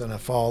 seconds, and I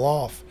fall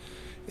off.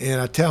 And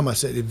I tell them, I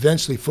said,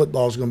 eventually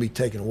football is going to be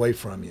taken away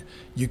from you.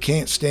 You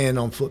can't stand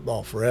on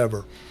football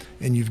forever,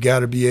 and you've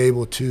got to be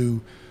able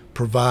to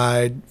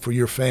provide for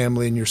your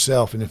family and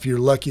yourself. And if you're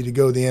lucky to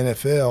go to the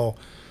NFL,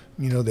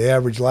 the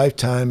average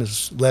lifetime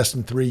is less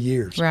than 3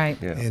 years. Right.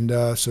 Yeah.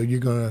 And so you're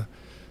going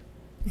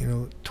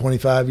to,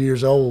 25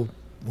 years old,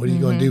 what are you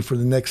going to do for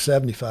the next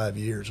 75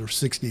 years or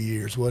 60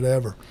 years,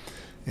 whatever?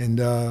 And,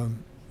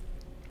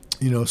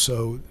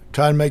 so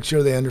try to make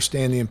sure they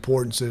understand the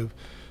importance of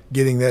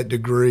getting that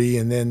degree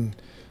and then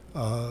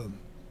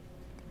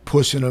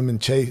pushing them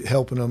and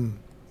helping them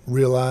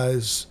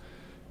realize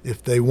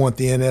if they want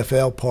the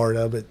NFL part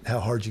of it,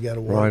 how hard you got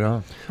to work. Right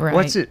on. Right.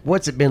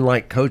 What's it been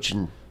like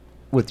coaching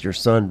with your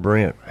son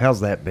Brent? How's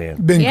that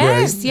been? Been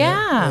Yes, great.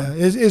 yeah.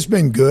 It's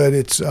been good.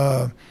 It's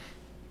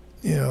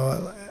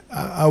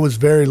I was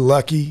very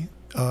lucky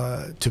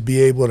to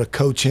be able to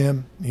coach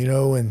him,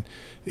 and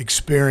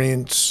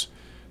experience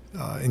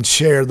and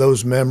share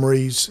those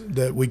memories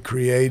that we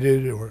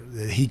created or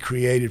that he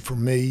created for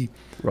me.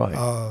 Right.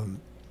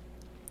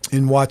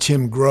 And watch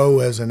him grow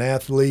as an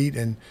athlete,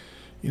 and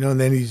and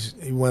then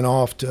he went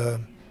off to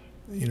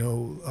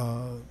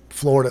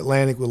Florida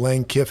Atlantic with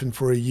Lane Kiffin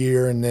for a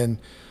year, and then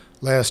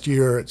last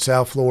year at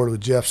South Florida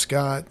with Jeff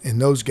Scott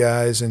and those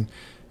guys, and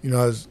we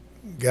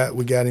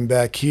got him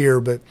back here,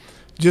 but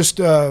just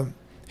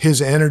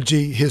his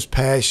energy, his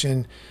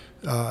passion,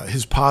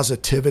 his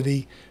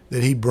positivity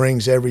that he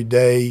brings every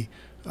day,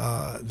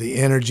 the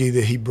energy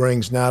that he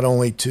brings not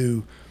only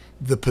to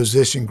the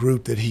position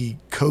group that he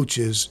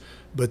coaches,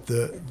 but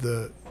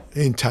the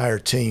entire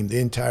team, the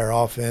entire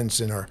offense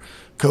and our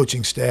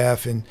coaching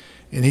staff. And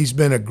he's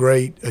been a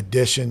great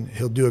addition.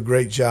 He'll do a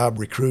great job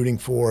recruiting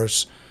for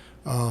us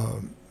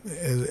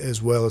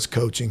as well as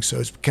coaching. So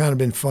it's kind of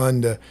been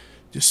fun to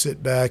just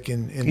sit back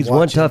and he's watch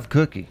one him. tough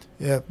cookie.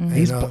 Yep.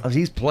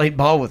 He's played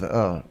ball with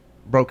a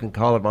broken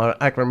collarbone.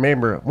 I can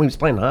remember when he was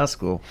playing high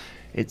school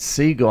at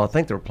Siegel. I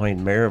think they were playing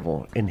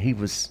Maryville, and he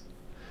was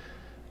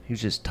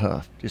just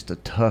tough, just a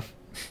tough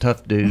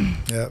dude.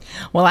 Yep.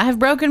 Well, I have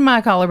broken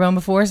my collarbone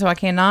before, so I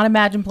cannot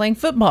imagine playing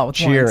football with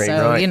Cheering, one.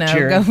 So, right? go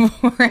Cheering.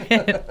 for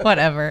it.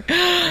 Whatever.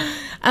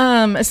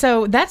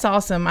 So that's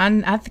awesome.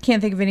 I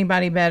can't think of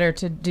anybody better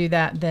to do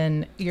that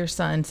than your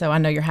son. So I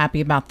know you're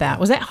happy about that.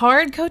 Was that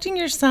hard coaching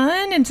your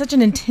son in such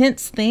an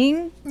intense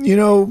thing? You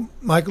know,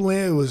 Michael,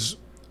 it was,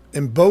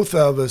 and both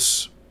of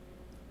us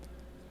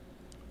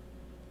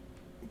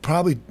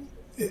probably,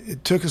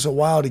 it took us a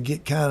while to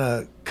get kind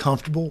of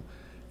comfortable.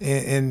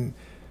 And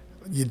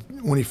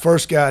when he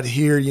first got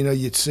here, you know,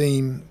 you'd see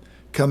him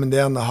coming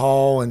down the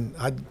hall, and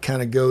I'd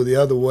kind of go the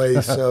other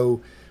way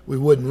so we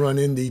wouldn't run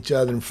into each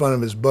other in front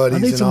of his buddies.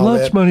 I need and some all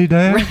lunch that. money,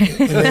 Dad. Right.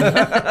 And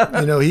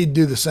then, you know, he'd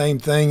do the same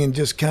thing and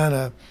just kind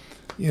of,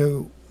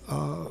 you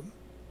know,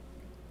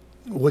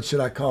 what should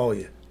I call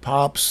you?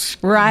 Pops,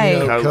 Right.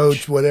 you know,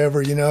 coach,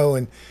 whatever, you know.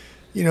 And,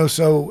 you know,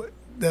 so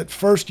that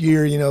first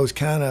year, you know, was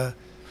kind of,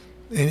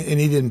 and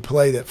he didn't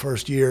play that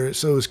first year,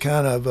 so it was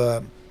kind of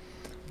a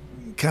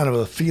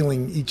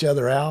feeling each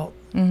other out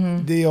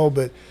deal.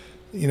 But,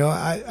 you know,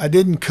 I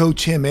didn't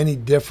coach him any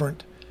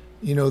different,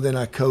 you know, than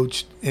I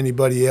coached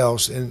anybody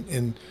else.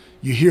 And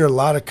you hear a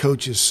lot of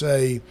coaches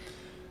say,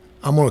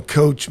 I'm going to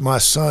coach my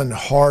son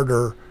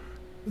harder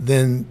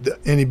than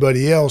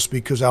anybody else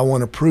because I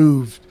want to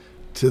prove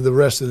to the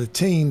rest of the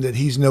team that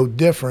he's no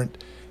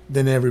different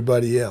than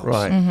everybody else.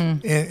 Right.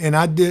 And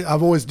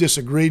I've always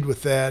disagreed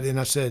with that. And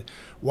I said,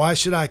 why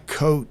should I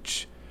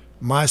coach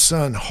my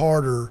son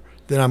harder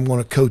than I'm going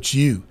to coach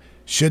you?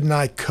 Shouldn't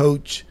I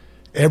coach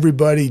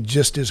everybody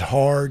just as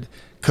hard,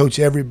 coach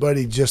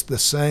everybody just the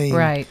same,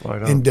 Right.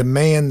 and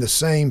demand the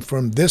same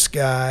from this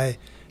guy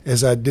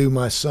as I do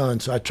my son?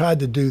 So I tried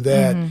to do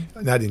that.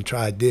 And I didn't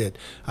try, I did.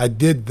 I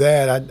did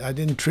that. I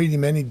didn't treat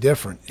him any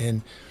different.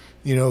 And,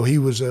 you know, he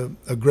was a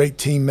great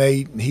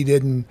teammate, and he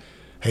didn't,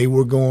 hey,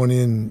 we're going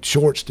in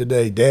shorts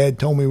today. Dad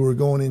told me we're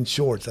going in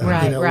shorts.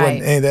 Right, you know, right.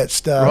 wasn't any of that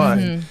stuff.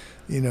 Right.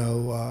 You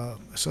know,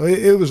 so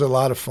it was a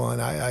lot of fun.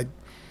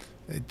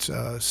 It's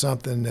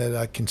something that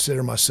I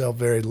consider myself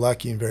very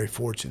lucky and very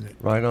fortunate.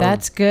 Right on.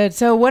 That's good.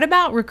 So what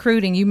about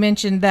recruiting? You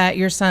mentioned that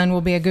your son will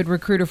be a good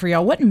recruiter for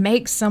y'all. What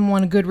makes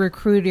someone a good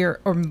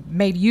recruiter or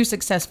made you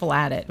successful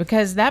at it?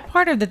 Because that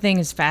part of the thing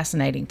is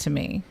fascinating to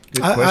me.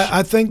 Good question.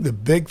 I think the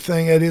big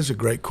thing, that is a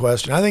great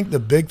question. I think the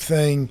big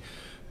thing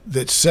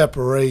that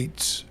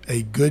separates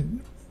a good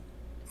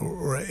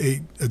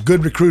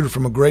recruiter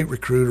from a great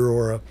recruiter,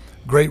 or a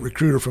great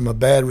recruiter from a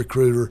bad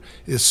recruiter,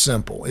 is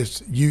simple.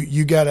 It's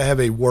you got to have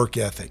a work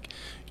ethic.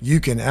 You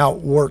can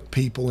outwork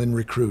people in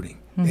recruiting,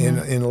 and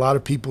a lot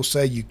of people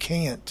say you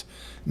can't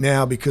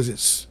now because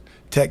it's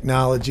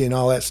technology and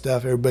all that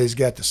stuff. Everybody's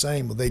got the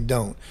same. Well, they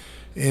don't,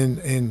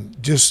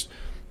 and just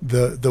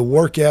the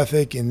work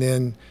ethic, and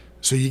then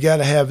so you got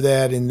to have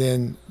that, and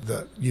then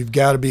you've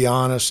got to be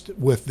honest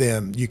with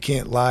them. You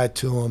can't lie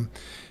to them.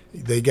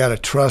 They got to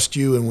trust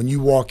you, and when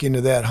you walk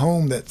into that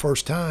home that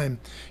first time,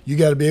 you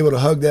got to be able to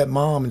hug that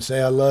mom and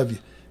say, I love you.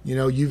 You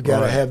know, you've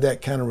got to have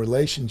that kind of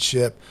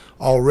relationship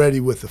already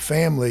with the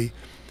family,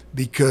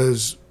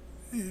 because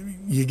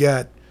you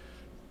got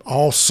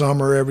all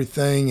summer,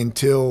 everything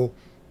until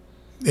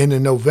into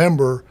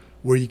November,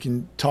 where you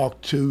can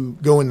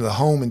go into the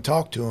home and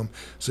talk to them.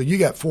 So you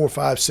got 4,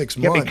 5, 6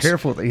 months. You got to be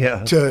careful,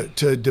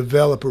 to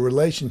develop a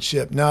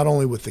relationship, not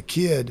only with the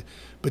kid,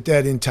 but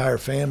that entire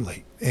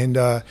family. And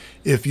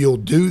if you'll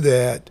do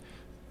that,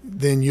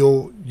 then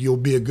you'll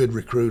be a good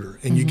recruiter.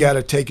 And you got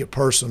to take it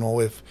personal.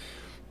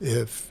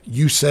 If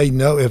you say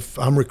no, if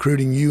I'm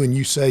recruiting you and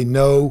you say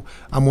no,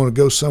 I'm going to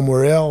go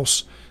somewhere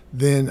else,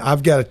 then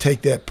I've got to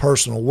take that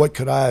personal. What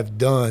could I have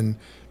done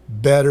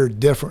better,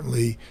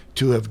 differently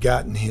to have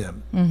gotten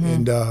him?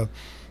 And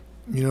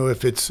you know,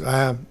 if it's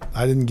I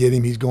didn't get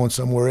him, he's going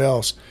somewhere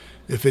else.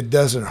 If it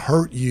doesn't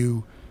hurt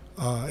you.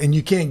 And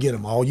you can't get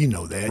them all, you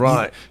know that.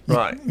 Right,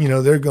 right. You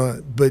know, they're going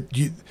to, but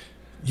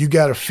you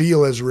got to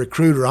feel as a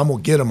recruiter, I'm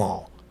going to get them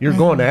all. You're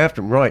going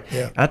after them, right.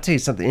 Yeah. I'll tell you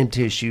something,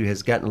 NTSU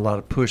has gotten a lot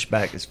of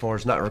pushback as far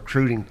as not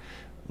recruiting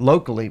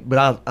locally,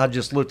 but I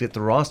just looked at the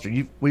roster.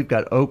 We've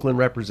got Oakland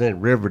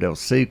represented, Riverdale,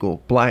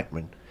 Siegel,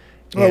 Blackman.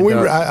 Well,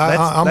 And,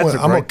 I'm that's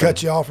going to great cut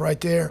thing. you off right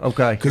there.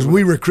 Okay. Because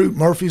we recruit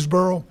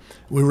Murfreesboro.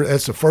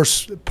 That's the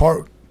first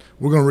part.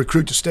 We're going to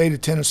recruit the state of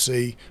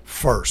Tennessee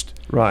first.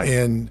 Right.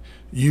 And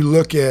you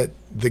look at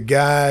the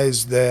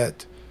guys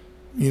that,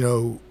 you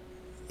know,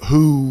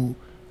 who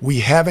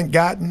we haven't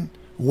gotten,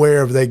 where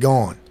have they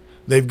gone?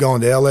 They've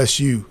gone to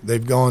LSU.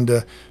 They've gone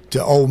to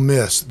Ole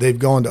Miss. They've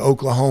gone to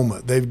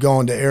Oklahoma. They've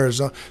gone to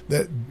Arizona.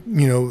 That,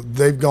 you know,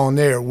 they've gone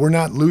there. We're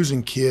not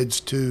losing kids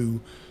to,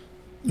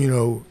 you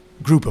know,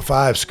 group of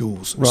 5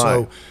 schools.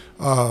 Right.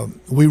 So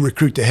we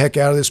recruit the heck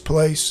out of this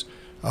place.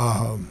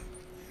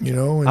 You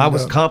know, and, I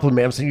was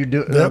complimenting him, saying you're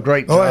doing a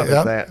great job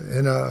at that.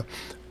 And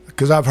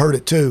because I've heard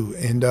it too,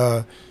 and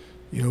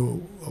you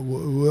know,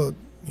 we'll,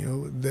 you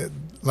know, that,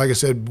 like I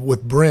said,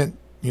 with Brent,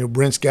 you know,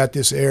 Brent's got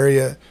this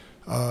area,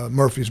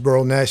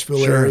 Murfreesboro,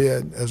 Nashville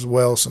area, as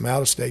well as some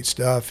out-of-state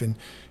stuff, and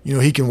you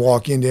know, he can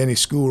walk into any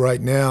school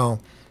right now,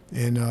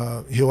 and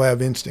he'll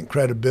have instant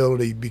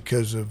credibility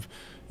because of,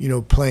 you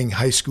know, playing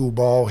high school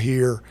ball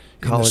here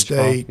in the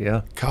state,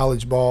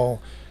 college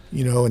ball,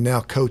 you know, and now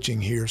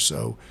coaching here,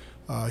 so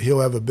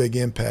he'll have a big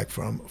impact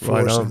for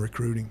us in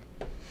recruiting.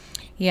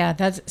 Yeah,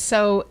 that's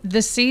so.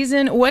 The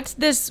season. What's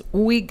this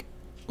week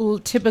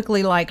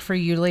typically like for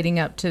you leading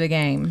up to the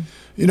game?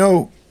 You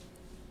know,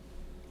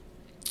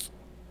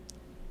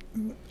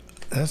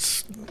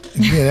 that's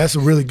a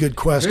really good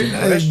question.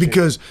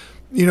 Because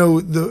you know,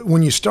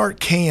 when you start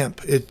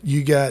camp,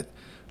 you got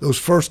those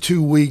first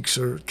 2 weeks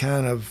are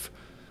kind of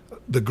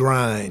the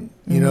grind,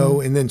 you know,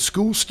 and then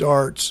school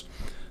starts,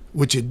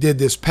 which it did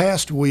this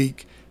past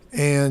week,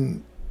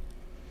 and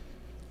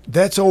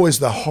that's always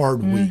the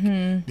hard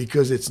week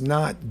because it's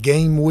not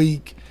game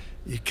week.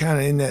 You're kind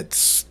of in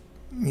that,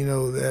 you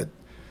know, that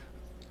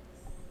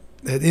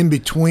in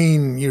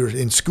between. You're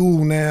in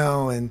school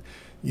now, and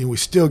you know we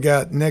still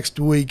got next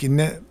week, and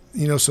that,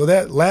 you know, so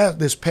that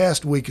this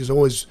past week has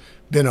always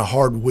been a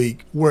hard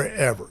week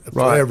wherever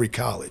for every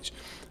college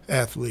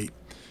athlete.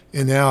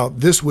 And now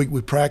this week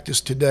we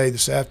practiced today,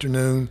 this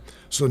afternoon.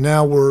 So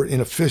now we're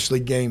in officially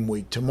game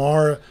week.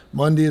 Tomorrow,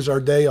 Monday is our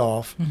day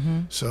off.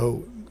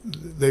 So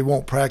they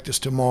won't practice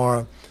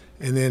tomorrow.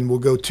 And then we'll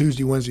go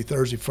Tuesday, Wednesday,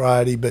 Thursday,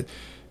 Friday. But,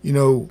 you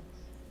know,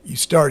 you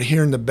start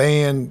hearing the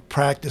band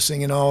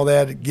practicing and all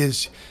that. It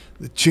gives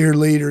the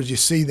cheerleaders, you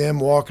see them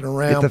walking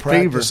around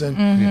practicing.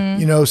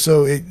 You know,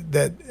 so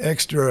that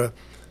extra,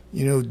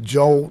 you know,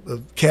 jolt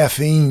of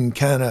caffeine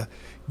kind of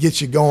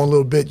gets you going a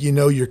little bit. You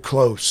know you're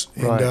close.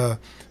 And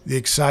the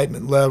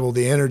excitement level,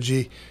 the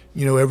energy,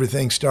 you know,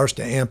 everything starts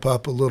to amp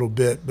up a little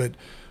bit. But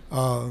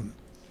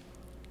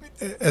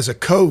as a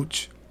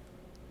coach,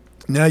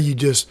 now you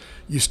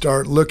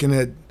start looking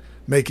at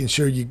making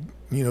sure you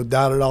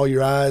dotted all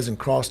your I's and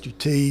crossed your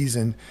T's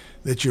and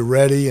that you're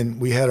ready. And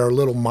we had our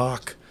little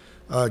mock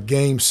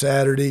game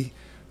Saturday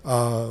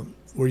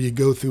where you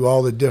go through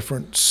all the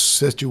different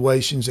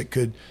situations that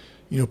could,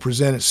 you know,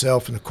 present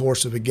itself in the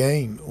course of a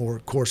game or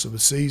course of a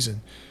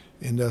season.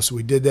 And so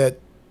we did that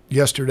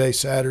yesterday,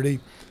 Saturday,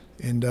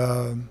 and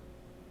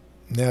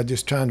now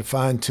just trying to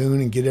fine-tune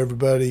and get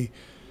everybody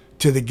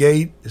to the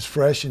gate as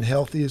fresh and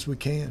healthy as we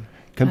can.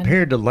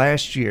 Compared to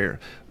last year,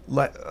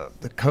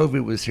 the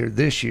COVID was here.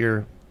 This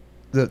year,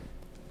 the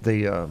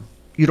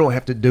you don't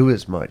have to do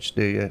as much,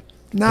 do you?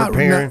 Not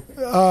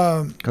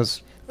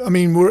because I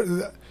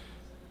mean,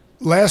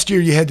 last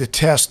year you had to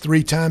test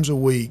 3 times a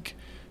week.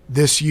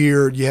 This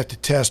year you have to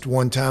test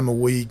 1 time a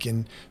week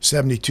and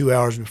 72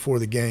 hours before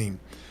the game.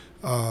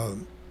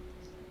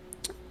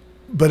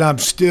 But I'm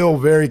still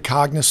very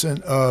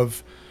cognizant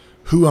of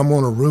who I'm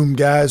going to room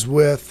guys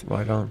with.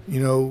 Right on. You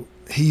know,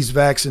 he's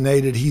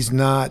vaccinated, he's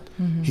not.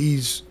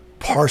 He's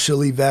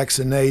partially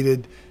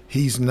vaccinated,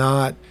 he's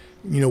not.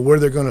 You know, where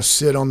they're going to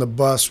sit on the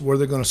bus, where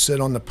they're going to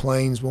sit on the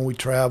planes when we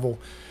travel,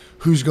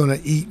 who's going to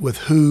eat with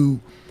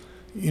who,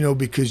 you know,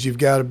 because you've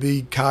got to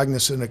be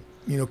cognizant of,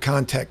 you know,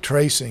 contact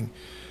tracing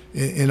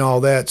and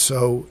all that.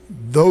 So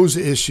those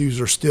issues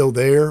are still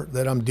there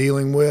that I'm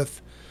dealing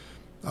with.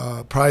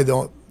 Probably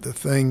the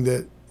thing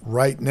that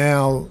right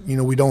now, you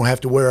know, we don't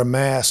have to wear a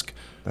mask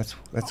that's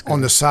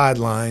on the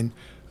sideline.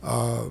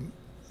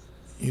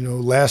 You know,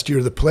 last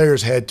year the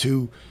players had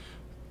to,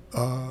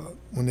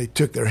 when they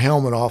took their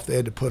helmet off, they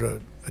had to put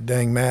a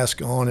dang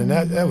mask on, and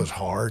that was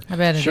hard. I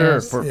bet it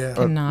is. For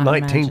a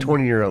 19,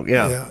 20-year-old,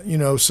 Yeah, you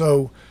know,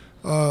 so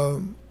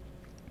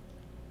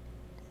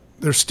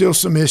there's still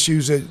some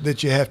issues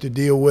that you have to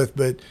deal with,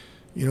 but,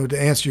 you know,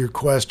 to answer your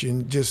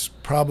question,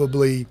 just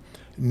probably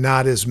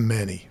not as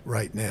many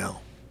right now.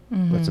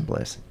 That's a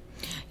blessing.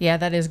 Yeah,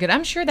 that is good.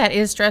 I'm sure that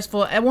is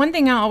stressful. One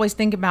thing I always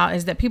think about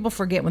is that people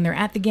forget when they're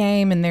at the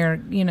game and they're,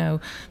 you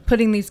know,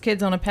 putting these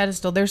kids on a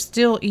pedestal. They're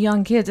still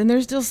young kids and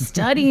they're still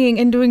studying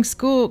and doing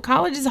school.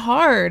 College is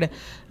hard.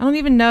 I don't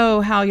even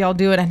know how y'all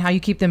do it and how you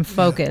keep them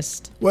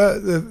focused. Yeah.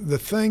 Well, the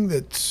thing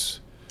that's,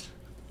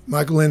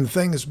 Michael, and the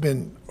thing that's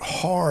been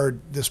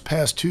hard this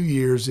past 2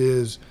 years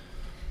is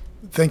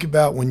think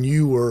about when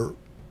you were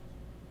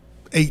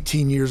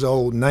 18 years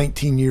old,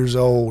 19 years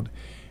old,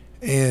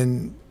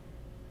 and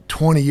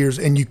 20 years,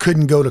 and you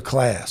couldn't go to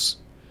class.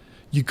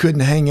 You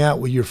couldn't hang out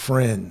with your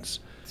friends.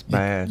 It's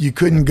bad. You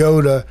couldn't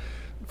go to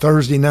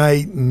Thursday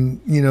night and,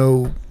 you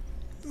know,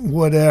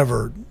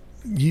 whatever.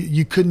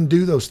 You couldn't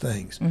do those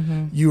things.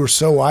 You were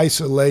so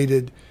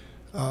isolated.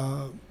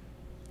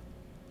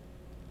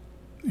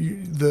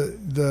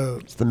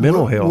 It's the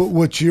mental health.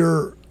 What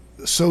you're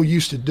so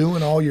used to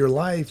doing all your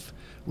life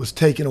was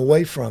taken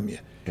away from you.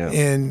 Yeah.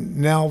 And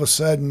now all of a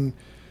sudden,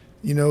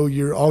 you know,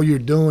 all you're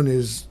doing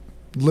is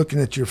looking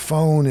at your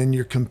phone and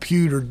your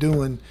computer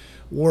doing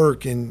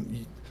work,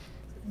 and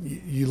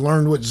you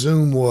learned what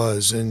Zoom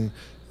was, and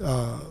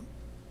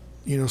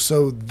you know,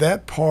 so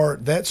that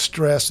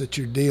stress that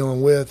you're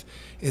dealing with,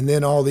 and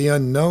then all the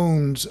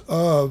unknowns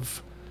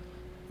of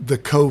the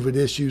COVID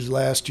issues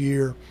last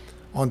year,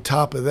 on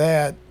top of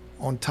that,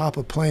 on top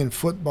of playing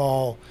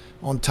football,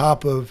 on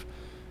top of,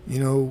 you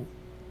know,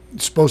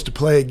 supposed to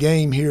play a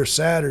game here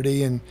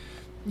Saturday, and,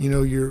 you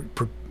know, you're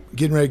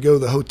getting ready to go to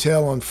the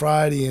hotel on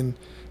Friday, and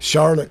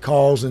Charlotte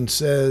calls and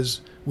says,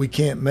 we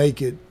can't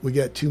make it. We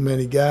got too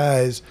many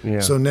guys.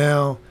 Yeah. So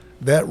now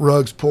that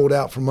rug's pulled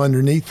out from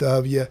underneath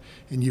of you,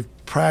 and you've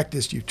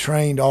practiced, you've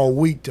trained all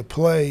week to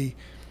play,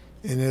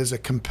 and as a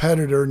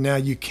competitor, now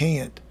you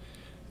can't.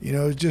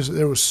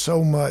 There was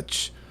so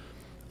much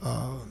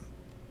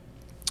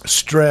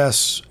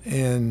stress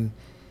and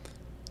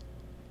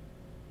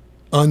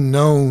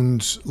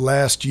unknowns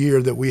last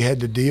year that we had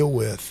to deal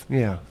with.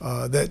 Yeah.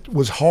 That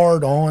was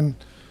hard on,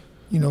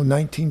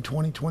 19,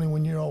 20,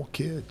 21-year-old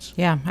kids.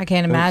 Yeah, I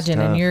can't imagine.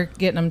 tough. And you're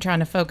getting them trying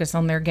to focus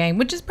on their game,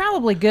 which is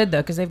probably good,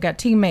 though, because they've got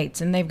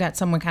teammates and they've got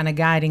someone kind of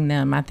guiding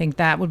them. I think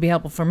that would be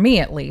helpful for me,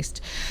 at least.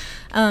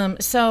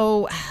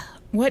 So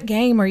what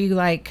game are you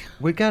like?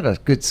 We got a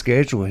good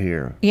schedule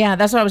here. Yeah,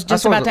 that's what I was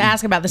just about to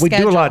ask about the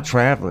schedule. We do a lot of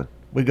traveling.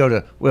 We go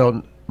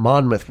to,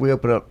 Monmouth. We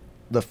open up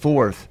the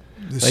 4th.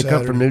 They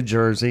come from New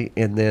Jersey,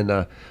 and then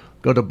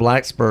go to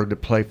Blacksburg to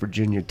play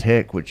Virginia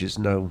Tech, which is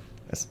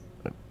that's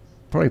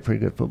probably a pretty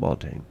good football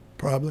team.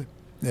 Probably,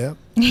 yeah.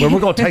 Well, we're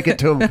going to take it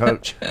to them,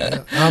 Coach.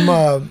 Yeah.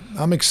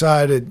 I'm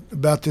excited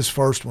about this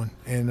first one,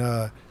 and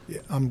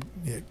I'm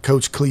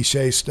Coach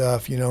cliche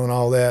stuff, and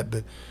all that.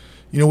 But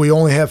we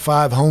only have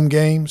 5 home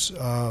games,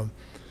 so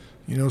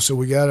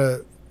we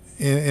gotta.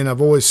 And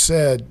I've always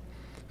said,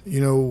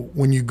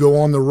 when you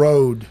go on the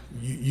road,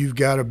 you've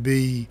got to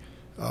be.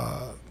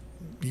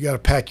 You got to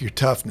pack your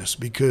toughness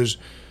because,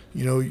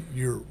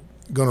 you're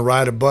going to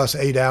ride a bus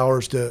 8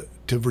 hours to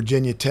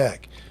Virginia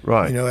Tech.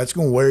 Right. That's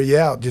going to wear you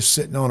out just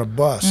sitting on a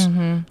bus.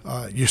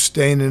 Mm-hmm. You're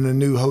staying in a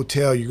new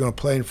hotel. You're going to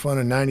play in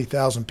front of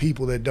 90,000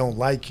 people that don't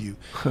like you.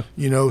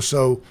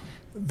 So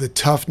the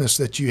toughness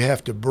that you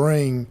have to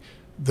bring,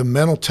 the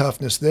mental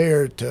toughness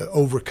there to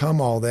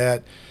overcome all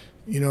that,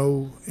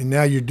 and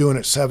now you're doing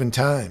it 7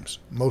 times.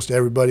 Most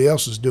everybody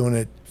else is doing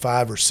it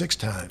 5 or 6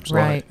 times.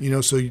 Right.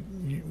 So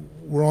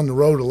we're on the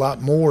road a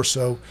lot more,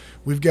 so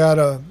we've got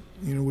to,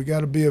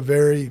 be a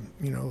very,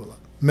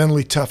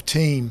 mentally tough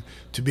team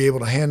to be able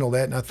to handle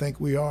that, and I think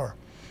we are.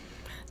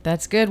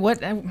 That's good.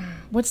 What's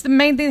the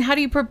main thing? How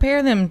do you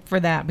prepare them for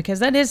that? Because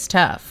that is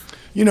tough.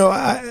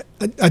 I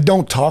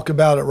don't talk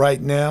about it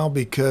right now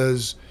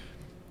because,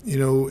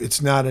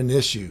 it's not an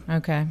issue.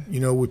 Okay.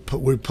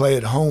 We play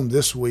at home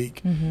this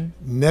week. Mm-hmm.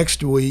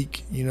 Next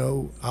week,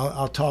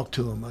 I'll talk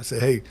to them. I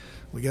say, hey,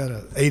 we got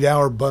an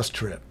 8-hour bus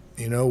trip.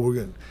 We're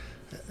going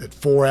at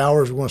 4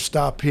 hours, we're going to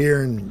stop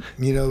here and,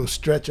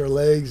 stretch our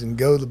legs and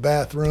go to the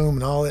bathroom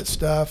and all that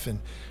stuff. And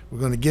we're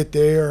going to get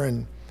there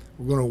and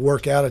we're going to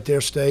work out at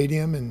their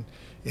stadium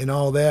and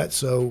all that.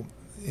 So,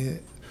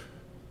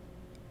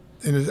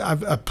 and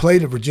I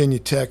played at Virginia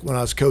Tech when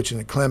I was coaching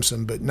at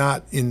Clemson, but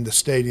not in the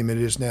stadium it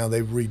is now.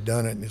 They've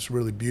redone it and it's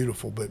really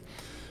beautiful. But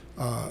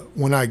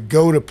when I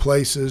go to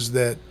places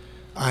that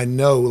I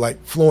know,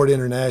 like Florida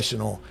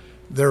International,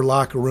 their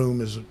locker room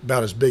is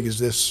about as big as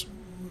this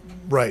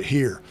right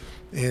here.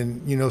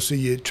 And, so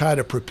you try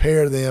to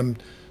prepare them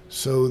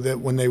so that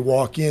when they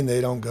walk in,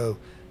 they don't go,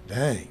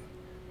 dang,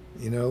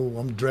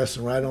 I'm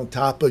dressing right on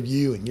top of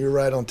you and you're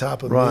right on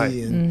top of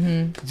me.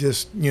 And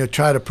just,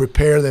 try to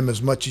prepare them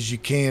as much as you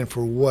can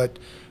for what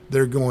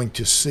they're going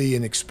to see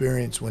and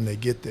experience when they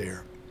get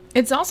there.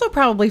 It's also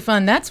probably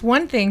fun. That's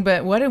one thing,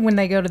 but what when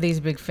they go to these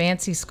big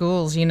fancy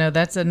schools,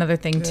 that's another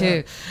thing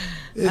too.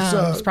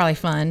 It's probably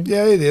fun.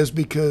 Yeah, it is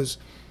because,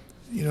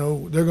 they're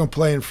going to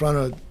play in front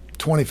of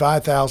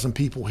 25,000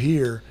 people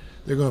here.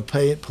 They're going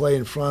to play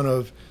in front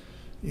of,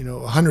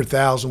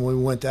 100,000 when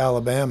we went to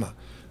Alabama.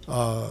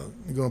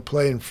 They're going to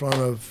play in front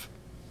of,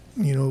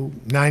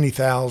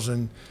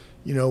 90,000,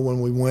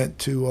 when we went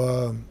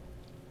to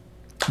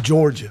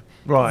Georgia.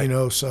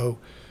 Right. So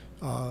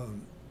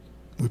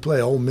we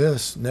play Ole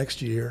Miss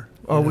next year.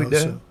 Oh, we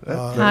do.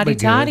 Hotty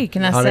toddy.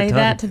 Can I say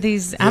that to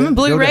these? I'm a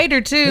Blue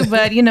Raider too,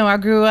 but I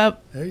grew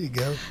up. There you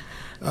go.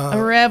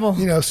 A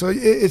rebel. So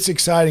it's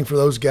exciting for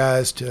those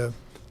guys to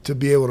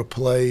be able to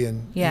play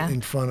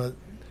in front of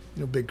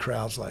big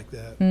crowds like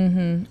that.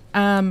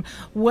 Mm-hmm.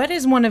 What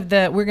is one of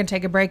the? We're going to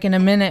take a break in a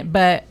minute,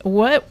 but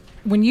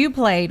when you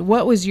played,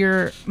 what was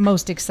your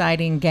most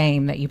exciting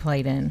game that you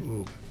played in?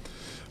 Ooh.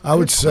 I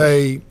would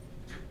say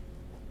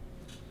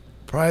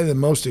probably the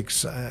most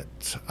exciting.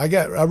 I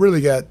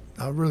really got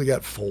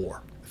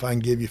 4. If I can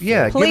give you 4.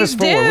 Yeah, please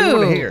give us 4. Do. We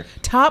want to hear.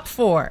 Top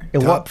 4.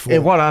 And Top 4.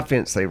 And what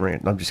offense they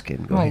ran? I'm just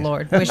kidding. Go ahead.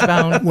 Lord,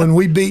 wishbone. When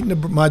we beat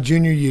my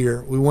junior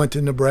year, we went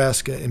to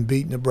Nebraska and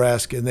beat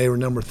Nebraska, and they were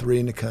number 3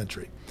 in the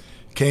country.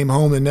 Came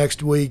home the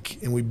next week,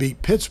 and we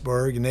beat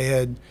Pittsburgh, and they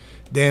had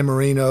Dan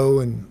Marino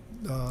and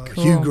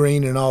cool. Hugh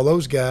Green and all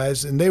those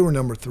guys, and they were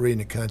number 3 in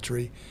the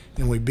country,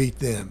 and we beat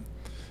them.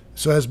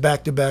 So that's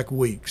back-to-back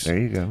weeks. There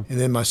you go. And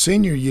then my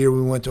senior year,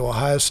 we went to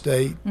Ohio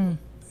State,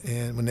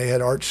 and when they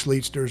had Art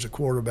Schleitzer as a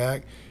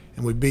quarterback,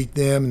 and we beat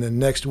them. And then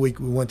next week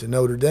we went to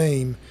Notre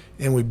Dame,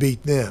 and we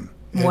beat them.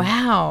 And,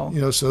 wow.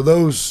 So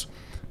those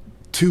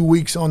 2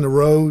 weeks on the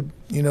road,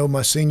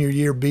 my senior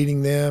year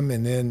beating them,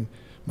 and then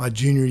my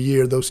junior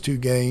year, those 2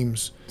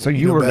 games. So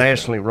you were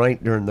nationally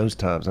ranked during those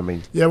times. I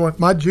mean, yeah.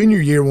 My junior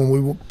year when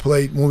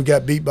we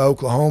got beat by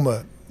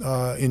Oklahoma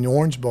in the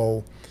Orange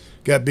Bowl,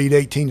 got beat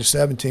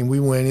 18-17.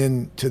 We went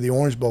into the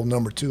Orange Bowl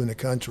number 2 in the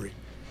country.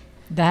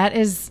 That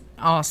is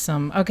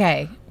awesome.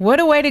 Okay, what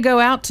a way to go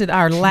out to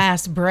our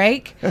last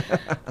break.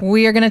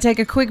 We are going to take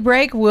a quick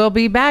break. We'll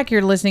be back.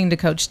 You're listening to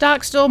Coach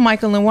Stockstill,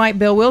 Michael and White,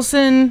 Bill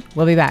Wilson.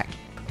 We'll be back.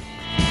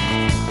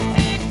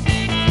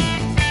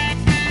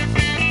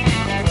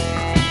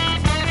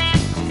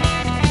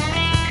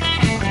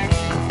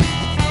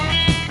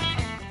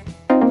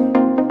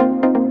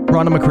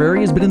 Rhonda McCrary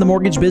has been in the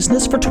mortgage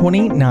business for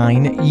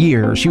 29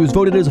 years. She was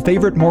voted as a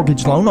favorite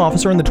mortgage loan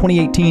officer in the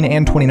 2018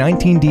 and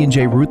 2019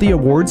 D&J Ruthie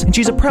Awards, and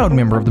she's a proud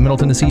member of the Middle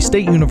Tennessee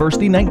State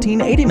University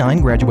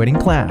 1989 graduating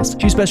class.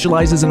 She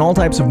specializes in all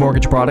types of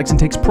mortgage products and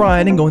takes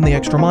pride in going the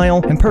extra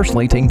mile and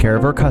personally taking care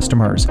of her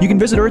customers. You can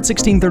visit her at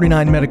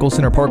 1639 Medical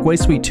Center Parkway,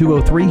 Suite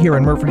 203 here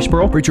in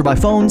Murfreesboro. Reach her by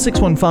phone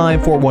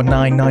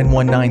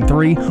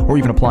 615-419-9193 or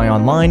even apply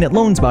online at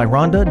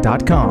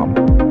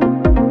loansbyrhonda.com.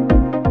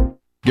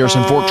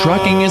 Garrison Fork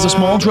Trucking is a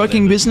small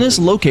trucking business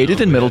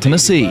located in Middle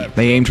Tennessee.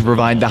 They aim to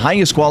provide the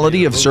highest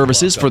quality of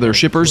services for their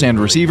shippers and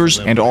receivers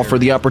and offer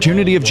the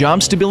opportunity of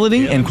job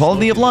stability and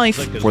quality of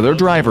life for their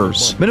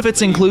drivers.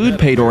 Benefits include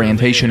paid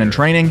orientation and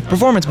training,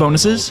 performance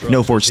bonuses,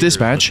 no forced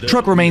dispatch,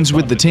 truck remains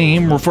with the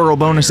team, referral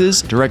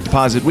bonuses, direct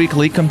deposit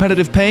weekly,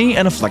 competitive pay,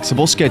 and a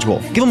flexible schedule.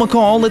 Give them a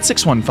call at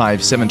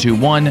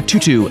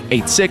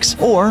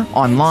 615-721-2286 or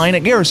online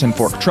at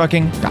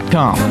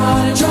garrisonforktrucking.com. Come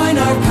on and join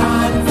our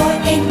convoy.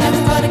 Ain't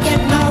nothing gonna get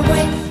in our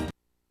way.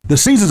 The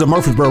Seasons of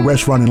Murfreesboro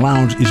Restaurant and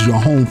Lounge is your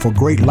home for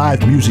great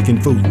live music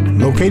and food.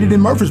 Located in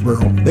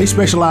Murfreesboro, they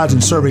specialize in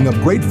serving up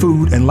great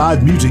food and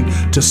live music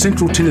to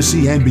Central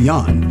Tennessee and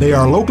beyond. They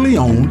are locally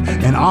owned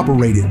and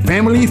operated,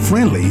 family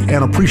friendly,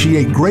 and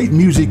appreciate great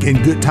music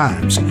and good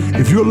times.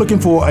 If you're looking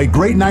for a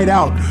great night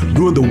out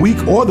during the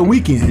week or the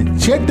weekend,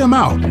 check them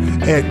out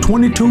at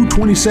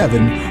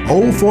 2227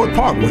 Old Fort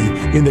Parkway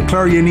in the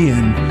Clarion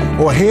Inn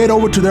or head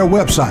over to their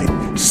website,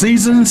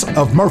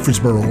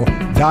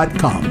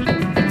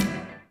 seasonsofmurfreesboro.com.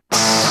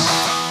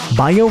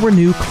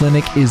 BioRenew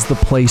Clinic is the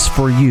place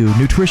for you.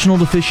 Nutritional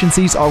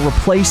deficiencies are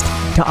replaced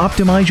to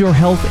optimize your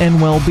health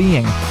and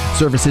well-being.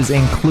 Services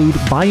include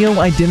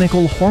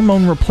bioidentical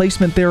hormone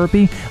replacement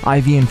therapy,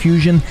 IV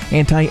infusion,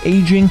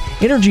 anti-aging,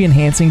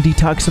 energy-enhancing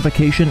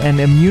detoxification,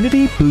 and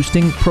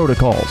immunity-boosting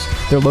protocols.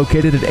 They're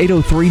located at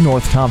 803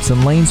 North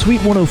Thompson Lane,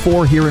 Suite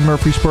 104 here in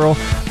Murfreesboro.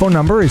 Phone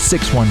number is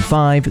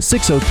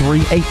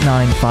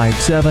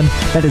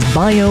 615-603-8957. That is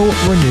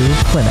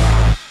BioRenew Clinic.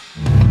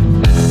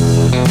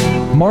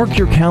 Mark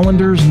your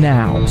calendars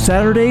now.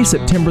 Saturday,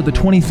 September the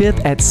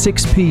 25th at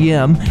 6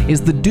 p.m.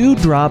 is the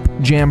Dewdrop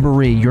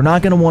Jamboree. You're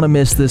not going to want to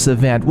miss this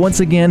event.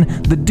 Once again,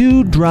 the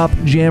Dewdrop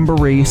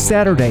Jamboree,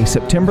 Saturday,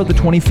 September the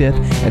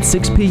 25th at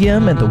 6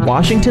 p.m. at the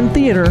Washington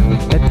Theater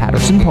at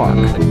Patterson Park.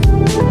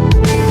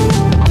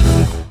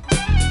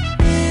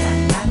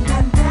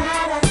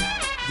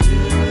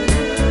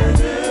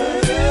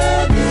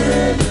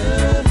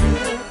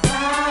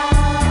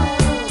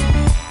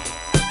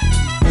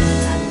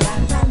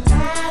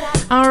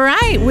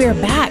 We're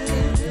back.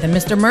 The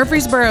Mr.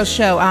 Murfreesboro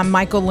Show. I'm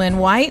Michael Lynn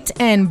White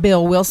and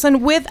Bill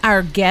Wilson with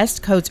our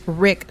guest, Coach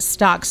Rick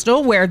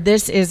Stockstill, where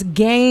this is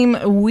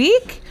game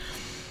week.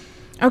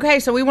 Okay,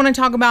 so we want to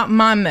talk about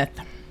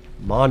Monmouth.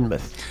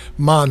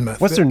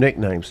 What's their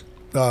nicknames?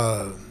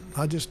 I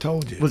just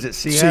told you. Was it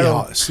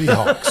Seattle?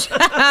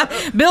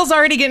 Seahawks. Bill's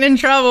already getting in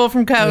trouble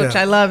from Coach.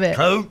 Yeah. I love it.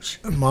 Coach.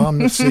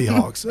 Monmouth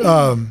Seahawks.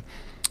 Out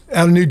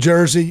of New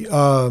Jersey.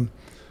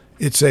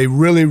 It's a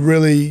really,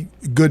 really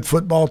good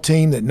football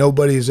team that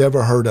nobody has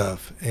ever heard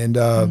of. And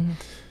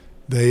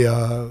they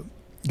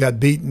got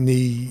beat in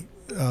the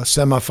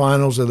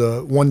semifinals of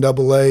the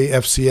 1AA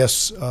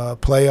FCS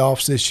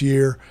playoffs this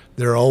year.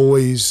 They're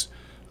always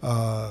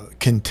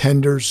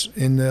contenders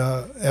in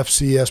the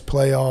FCS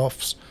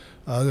playoffs.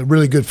 They're a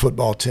really good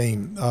football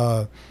team.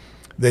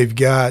 They've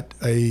got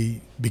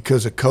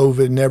because of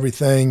COVID and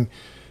everything,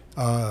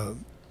 of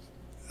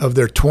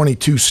their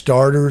 22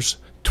 starters,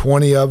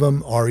 20 of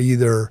them are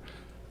either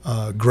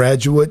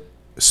graduate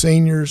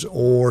seniors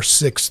or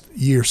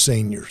sixth-year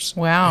seniors.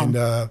 Wow. And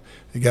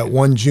they got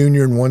one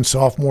junior and one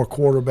sophomore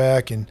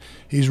quarterback, and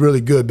he's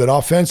really good. But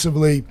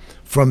offensively,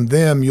 from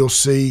them, you'll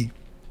see,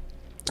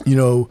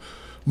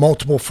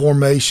 multiple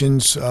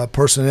formations,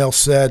 personnel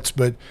sets,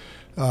 but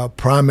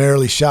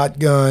primarily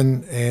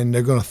shotgun, and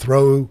they're going to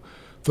throw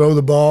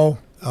the ball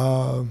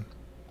on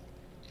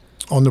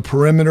the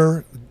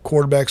perimeter.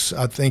 Quarterbacks,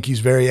 I think he's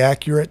very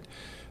accurate.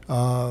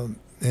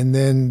 And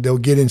then they'll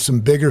get in some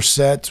bigger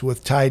sets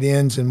with tight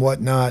ends and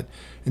whatnot,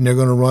 and they're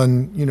going to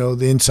run,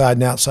 the inside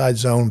and outside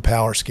zone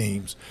power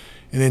schemes.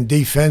 And then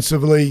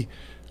defensively,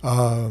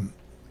 base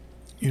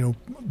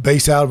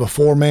out of a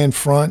four-man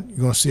front, you're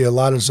going to see a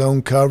lot of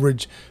zone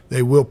coverage.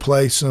 They will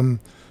play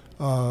some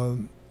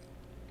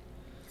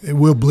it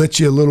will blitz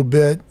you a little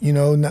bit,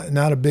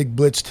 not a big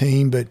blitz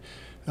team, but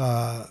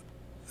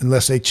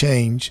unless they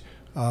change.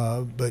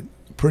 But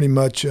pretty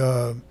much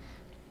a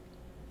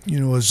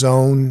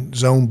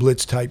zone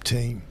blitz type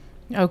team.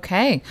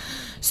 Okay.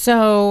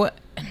 So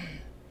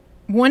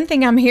one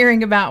thing I'm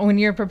hearing about when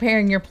you're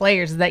preparing your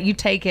players is that you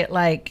take it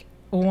like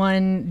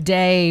one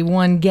day,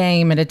 one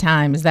game at a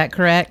time. Is that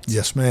correct?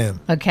 Yes, ma'am.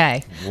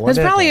 Okay. That's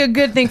probably a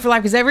good thing for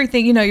life because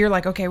everything, you're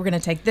like, okay, we're going to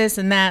take this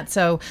and that.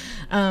 So,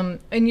 and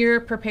you're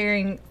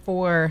preparing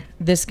for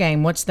this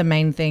game. What's the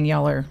main thing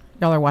y'all are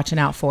watching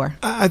out for?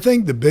 I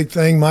think the big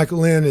thing, Michael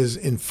Lynn, is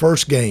in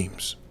first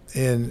games.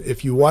 And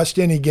if you watched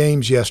any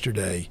games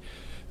yesterday,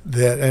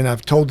 and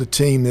I've told the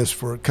team this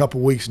for a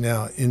couple weeks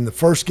now, in the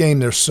first game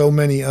there's so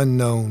many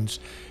unknowns,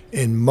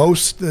 and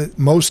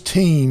most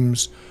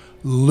teams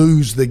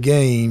lose the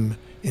game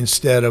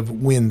instead of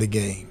win the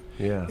game.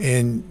 Yeah.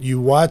 And you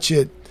watch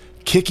it.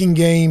 Kicking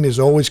game is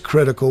always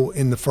critical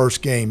in the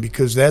first game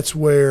because that's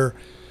where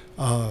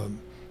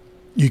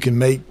you can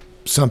make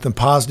something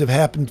positive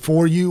happen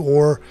for you,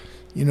 or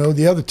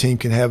the other team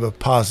can have a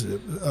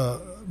positive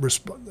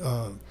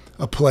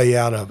a play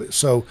out of it.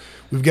 So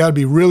we've got to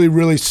be really,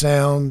 really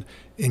sound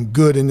and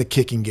good in the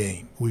kicking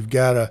game. We've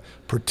got to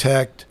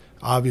protect,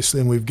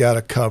 obviously, and we've got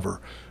to cover.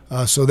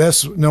 So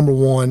that's number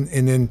one.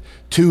 And then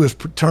two is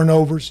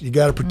turnovers. You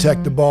got to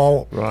protect the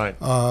ball. Right.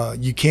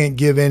 You can't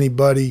give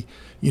anybody,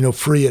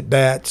 free at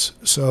bats.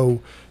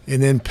 So,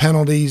 and then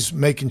penalties,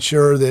 making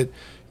sure that,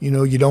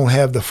 you don't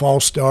have the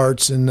false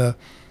starts and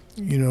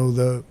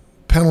the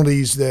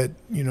penalties that,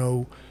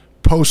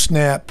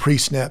 post-snap,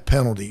 pre-snap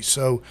penalties.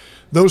 So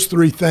those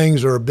three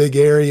things are a big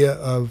area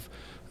of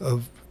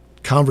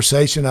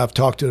conversation I've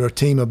talked to our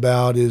team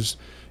about is,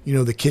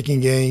 the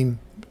kicking game,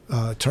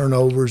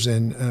 turnovers,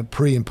 and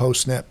pre- and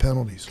post-snap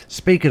penalties.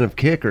 Speaking of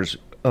kickers,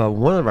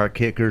 one of our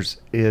kickers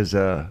is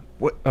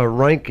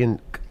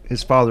Rankin.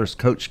 His father's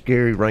Coach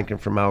Gary Rankin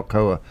from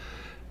Alcoa.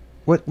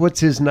 What's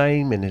his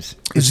name? And is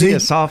he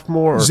a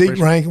sophomore? Or Zeke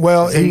Rankin.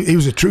 Well, he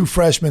was a true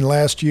freshman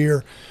last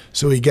year,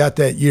 so he got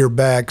that year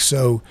back.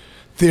 So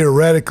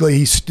theoretically,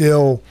 he's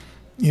still,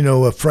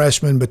 a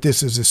freshman, but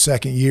this is his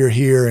second year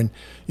here. And,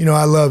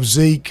 I love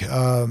Zeke.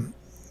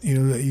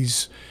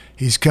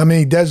 He's coming.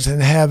 He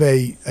doesn't have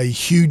a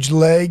huge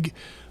leg,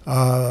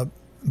 but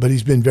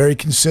he's been very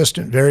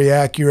consistent, very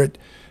accurate,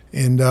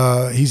 and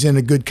he's in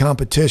a good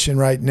competition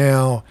right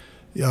now,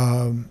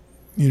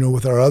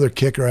 with our other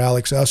kicker,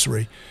 Alex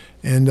Ussery.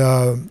 And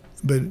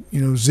but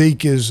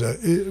Zeke is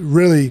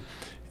really,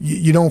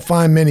 you don't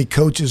find many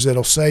coaches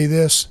that'll say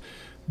this,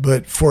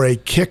 but for a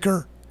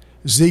kicker,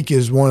 Zeke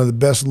is one of the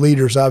best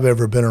leaders I've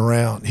ever been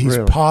around. He's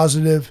really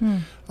positive.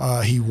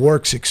 He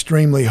works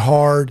extremely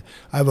hard.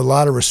 I have a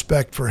lot of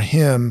respect for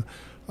him,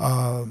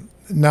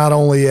 not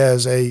only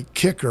as a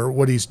kicker,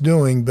 what he's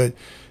doing, but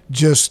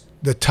just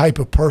the type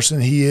of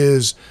person he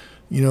is,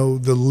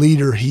 the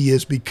leader he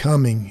is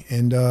becoming.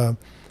 And,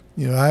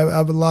 I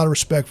have a lot of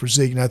respect for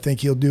Zeke, and I think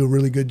he'll do a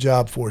really good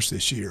job for us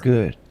this year.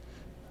 Good.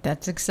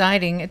 That's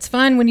exciting. It's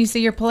fun when you see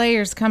your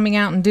players coming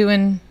out and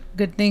doing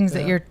good things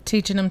that you're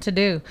teaching them to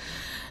do.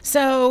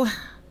 So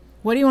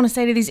what do you want to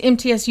say to these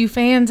MTSU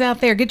fans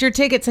out there? Get your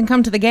tickets and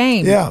come to the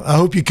game. Yeah, I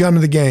hope you come to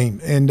the game.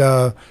 And,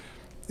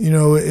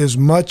 as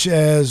much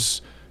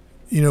as,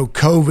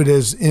 COVID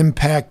has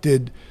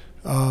impacted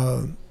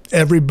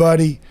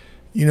everybody,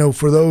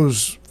 for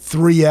those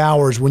 3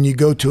 hours when you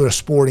go to a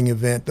sporting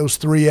event, those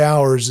 3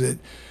 hours, it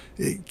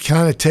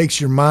kind of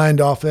takes your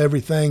mind off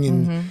everything,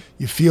 and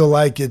you feel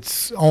like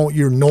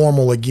you're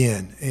normal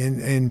again.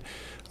 And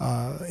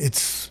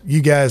it's,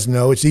 you guys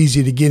know, it's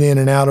easy to get in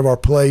and out of our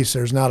place.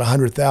 There's not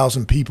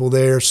 100,000 people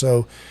there,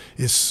 so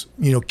it's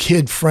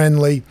kid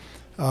friendly.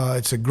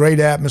 It's a great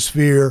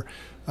atmosphere.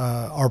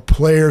 Our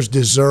players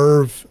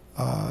deserve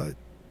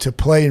to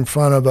play in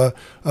front of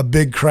a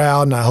big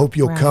crowd, and I hope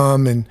you'll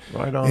come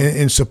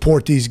and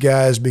support these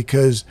guys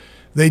because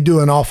they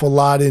do an awful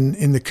lot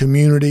in the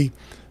community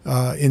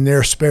in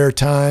their spare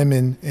time,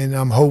 and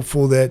I'm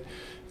hopeful that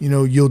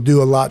you'll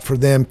do a lot for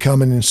them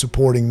coming and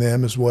supporting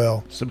them as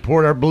well.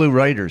 Support our Blue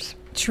Raiders.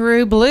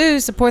 True Blue.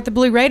 Support the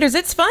Blue Raiders.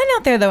 It's fun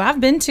out there, though. I've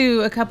been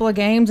to a couple of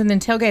games and then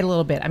tailgate a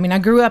little bit. I mean, I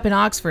grew up in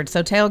Oxford,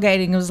 so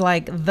tailgating was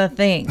like the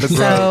thing.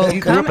 So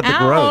come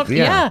out.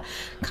 Yeah.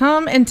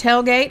 Come and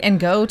tailgate and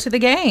go to the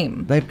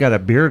game. They've got a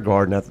beer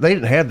garden. They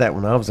didn't have that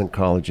when I was in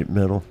college at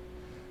Middle.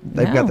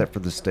 They've got that for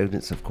the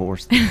students, of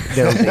course,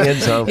 down the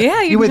end zone.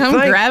 Yeah, you can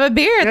come grab a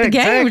beer at the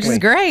game, which is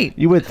great.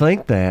 You would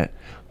think that.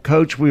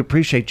 Coach, we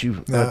appreciate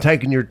you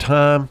taking your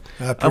time.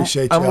 I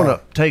appreciate you. I want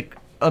to take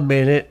a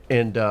minute,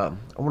 and I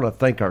want to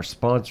thank our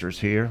sponsors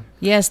here.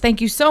 Yes, thank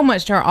you so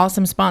much to our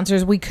awesome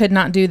sponsors. We could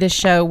not do this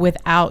show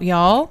without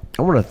y'all.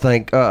 I want to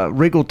thank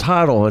Regal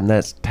Title, and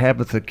that's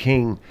Tabitha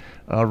King,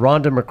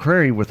 Rhonda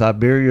McCrary with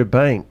Iberia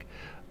Bank,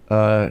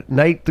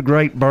 Nate the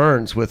Great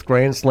Burns with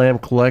Grand Slam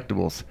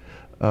Collectibles,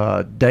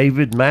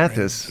 David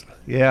Mathis,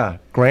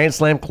 Grand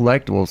Slam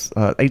Collectibles.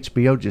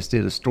 HBO just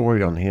did a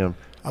story on him.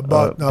 I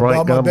bought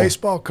my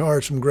baseball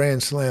cards from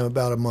Grand Slam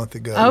about a month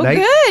ago. Oh,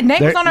 good.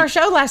 Nate was on our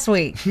show last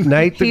week.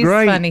 Nate the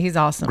Great. He's funny. He's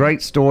awesome.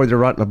 Great story. They're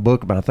writing a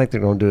book about it. I think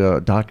they're going to do a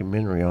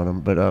documentary on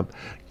him. But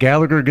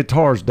Gallagher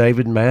Guitars,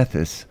 David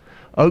Mathis.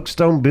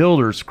 Oakstone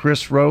Builders,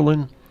 Chris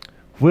Rowland.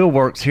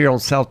 Wheelworks here on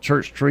South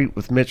Church Street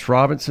with Mitch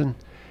Robinson.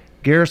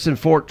 Garrison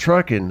Fort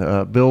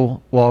Trucking,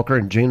 Bill Walker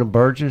and Gina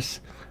Burgess.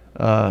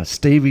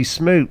 Stevie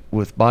Smoot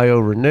with Bio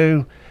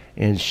Renew.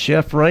 And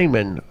Chef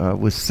Raymond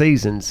with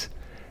Seasons.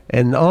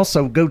 And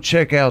also go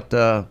check out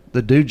the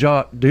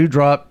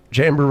Dewdrop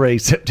Jamboree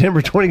September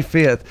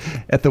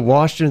 25th at the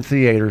Washington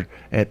Theater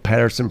at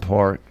Patterson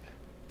Park.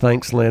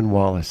 Thanks, Lynn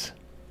Wallace.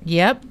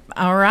 Yep.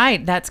 All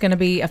right. That's going to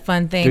be a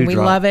fun thing. We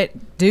love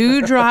it.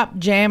 Dewdrop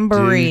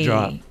Jamboree.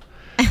 Dewdrop.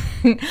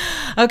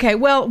 Okay,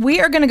 well, we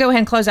are going to go ahead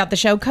and close out the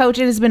show. Coach,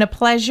 it has been a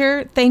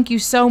pleasure. Thank you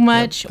so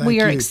much. Yep,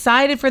 we are you.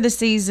 excited for the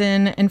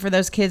season and for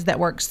those kids that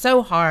work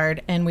so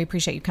hard, and we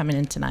appreciate you coming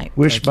in tonight.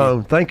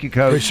 Wishbone. Thank you,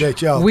 Coach.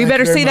 Appreciate y'all. We Thank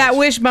better you very see that much.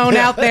 wishbone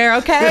out there,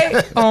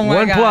 okay? Oh,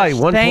 my gosh.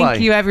 One play.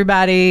 Thank you,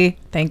 everybody.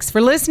 Thanks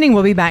for listening.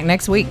 We'll be back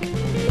next week.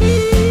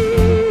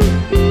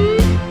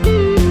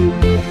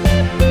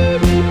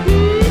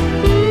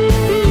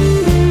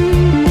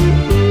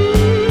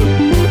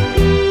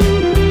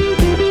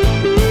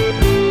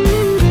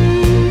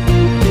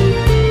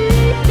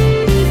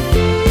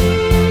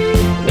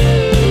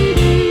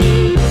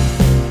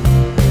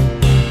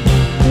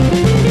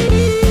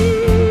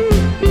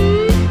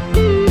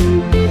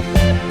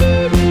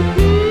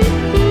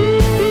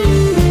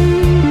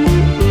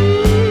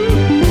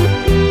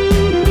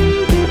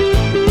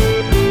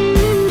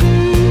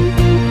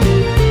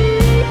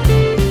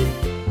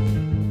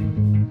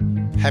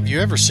 Have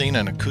you ever seen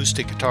an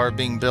acoustic guitar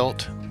being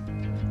built?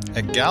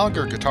 At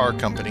Gallagher Guitar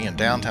Company in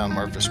downtown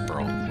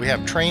Murfreesboro, we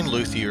have trained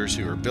luthiers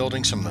who are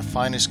building some of the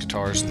finest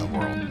guitars in the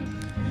world.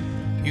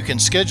 You can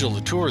schedule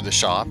a tour of the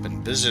shop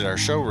and visit our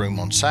showroom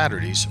on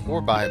Saturdays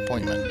or by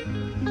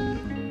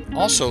appointment.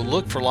 Also,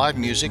 look for live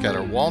music at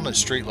our Walnut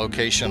Street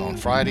location on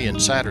Friday and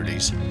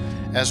Saturdays,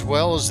 as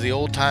well as the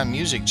Old Time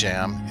Music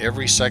Jam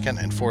every second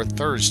and fourth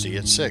Thursday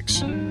at 6.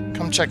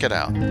 Come check it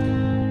out.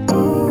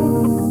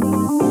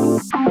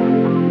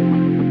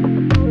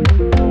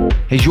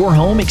 Has your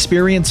home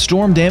experienced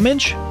storm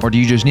damage, or do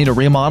you just need a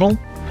remodel?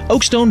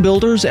 Oakstone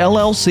Builders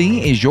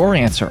LLC is your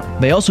answer.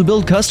 They also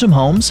build custom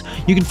homes.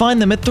 You can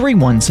find them at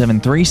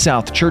 3173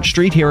 South Church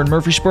Street here in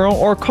Murfreesboro,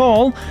 or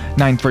call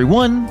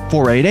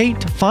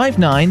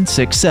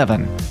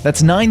 931-488-5967.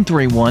 That's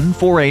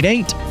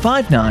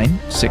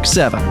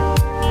 931-488-5967.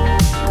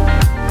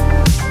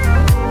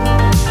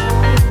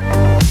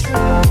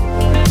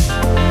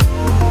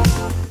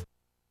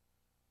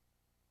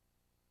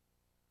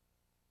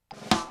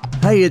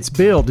 Hey, it's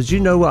Bill. Did you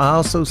know I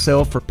also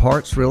sell for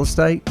Parks Real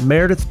Estate?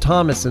 Meredith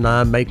Thomas and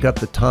I make up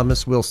the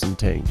Thomas Wilson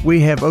team. We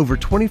have over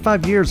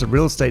 25 years of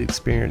real estate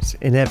experience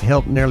and have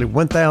helped nearly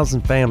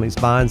 1,000 families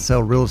buy and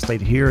sell real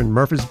estate here in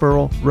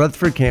Murfreesboro,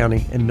 Rutherford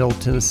County, and Middle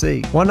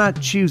Tennessee. Why not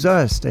choose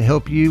us to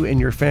help you and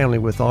your family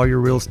with all your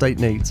real estate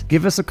needs?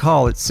 Give us a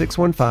call at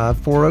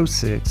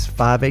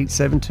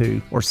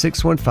 615-406-5872 or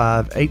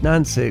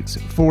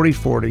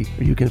 615-896-4040,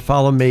 or you can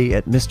follow me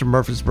at Mr.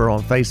 Murfreesboro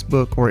on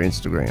Facebook or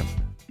Instagram.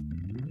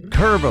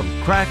 Curb them,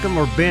 crack them,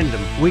 or bend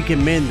them, we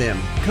can mend them.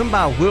 Come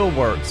by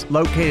Wheelworks,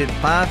 located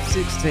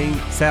 516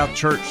 South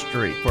Church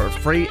Street. For a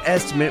free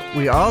estimate,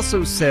 we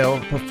also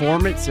sell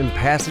performance and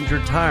passenger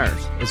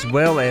tires, as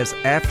well as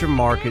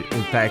aftermarket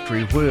and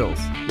factory wheels.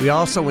 We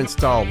also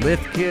install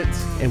lift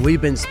kits, and we've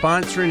been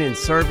sponsoring and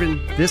serving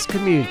this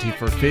community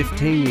for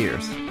 15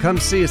 years. Come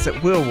see us at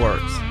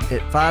Wheelworks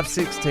at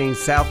 516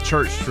 South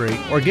Church Street,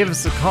 or give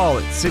us a call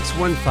at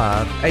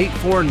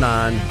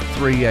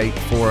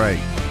 615-849-3848.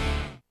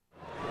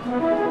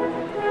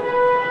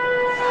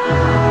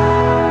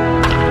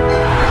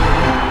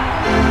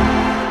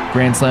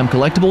 Grand Slam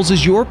Collectibles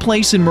is your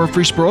place in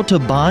Murfreesboro to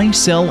buy,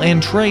 sell,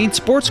 and trade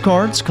sports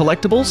cards,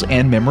 collectibles,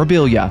 and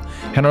memorabilia.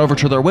 Head on over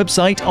to their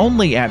website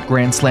only at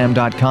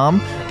grandslam.com.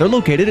 They're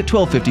located at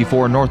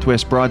 1254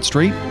 Northwest Broad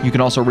Street. You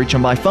can also reach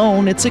them by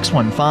phone at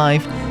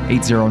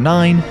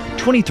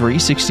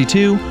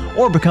 615-809-2362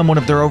 or become one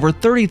of their over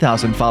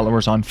 30,000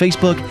 followers on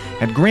Facebook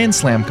at Grand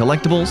Slam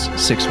Collectibles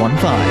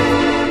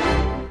 615.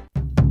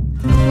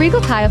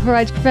 Regal Title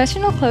provides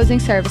professional closing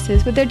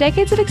services with their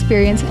decades of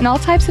experience in all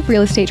types of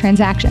real estate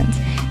transactions.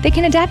 They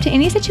can adapt to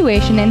any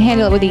situation and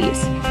handle it with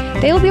ease.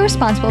 They will be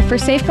responsible for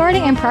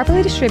safeguarding and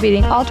properly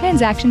distributing all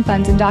transaction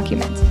funds and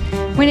documents.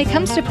 When it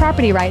comes to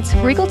property rights,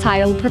 Regal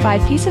Title will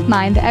provide peace of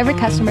mind that every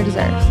customer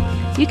deserves.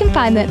 You can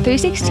find them at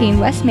 316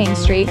 West Main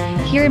Street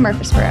here in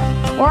Murfreesboro,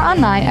 or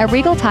online at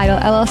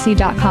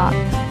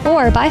regaltitlellc.com,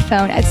 or by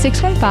phone at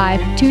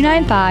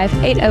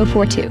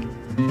 615-295-8042.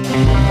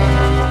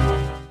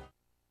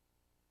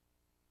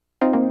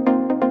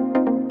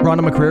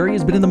 Rhonda McCrary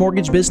has been in the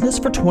mortgage business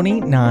for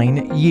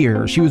 29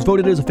 years. She was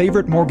voted as a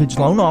favorite mortgage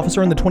loan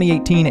officer in the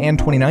 2018 and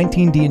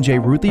 2019 D&J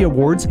Ruthie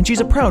Awards, and she's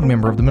a proud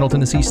member of the Middle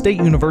Tennessee State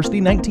University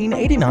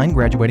 1989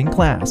 graduating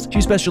class. She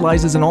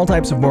specializes in all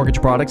types of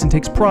mortgage products and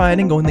takes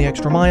pride in going the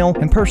extra mile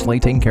and personally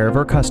taking care of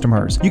her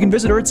customers. You can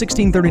visit her at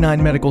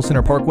 1639 Medical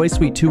Center Parkway,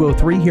 Suite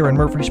 203 here in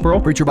Murfreesboro.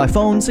 Reach her by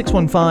phone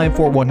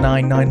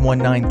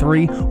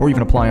 615-419-9193, or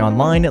even apply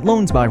online at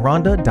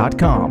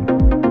loansbyrhonda.com.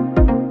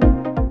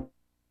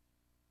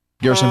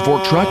 Garrison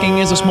Fork Trucking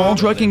is a small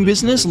trucking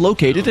business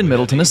located in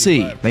Middle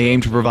Tennessee. They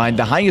aim to provide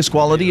the highest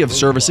quality of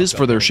services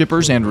for their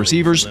shippers and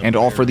receivers and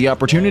offer the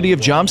opportunity of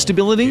job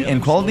stability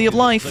and quality of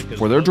life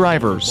for their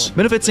drivers.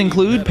 Benefits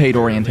include paid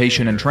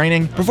orientation and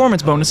training,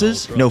 performance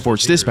bonuses, no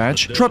forced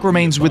dispatch, truck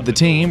remains with the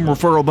team,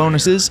 referral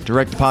bonuses,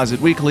 direct deposit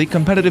weekly,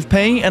 competitive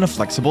pay, and a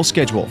flexible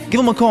schedule. Give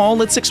them a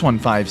call at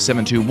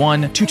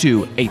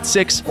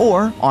 615-721-2286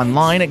 or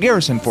online at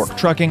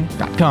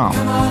garrisonforktrucking.com.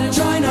 Come on and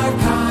join our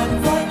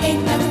convoy.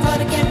 Ain't nothing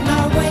but a getting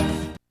our way.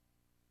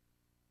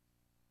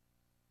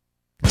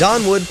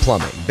 Donwood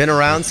Plumbing, been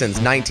around since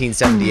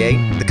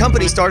 1978. The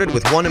company started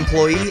with one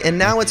employee, and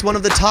now it's one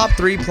of the top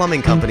 3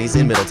 plumbing companies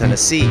in Middle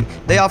Tennessee.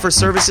 They offer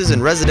services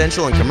in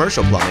residential and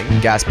commercial plumbing,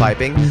 gas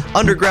piping,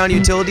 underground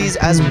utilities,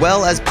 as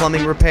well as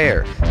plumbing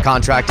repair.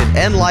 Contracted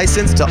and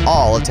licensed to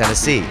all of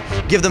Tennessee.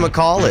 Give them a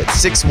call at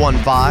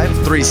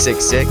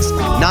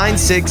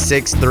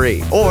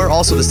 615-366-9663, or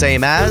also the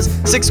same as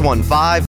 615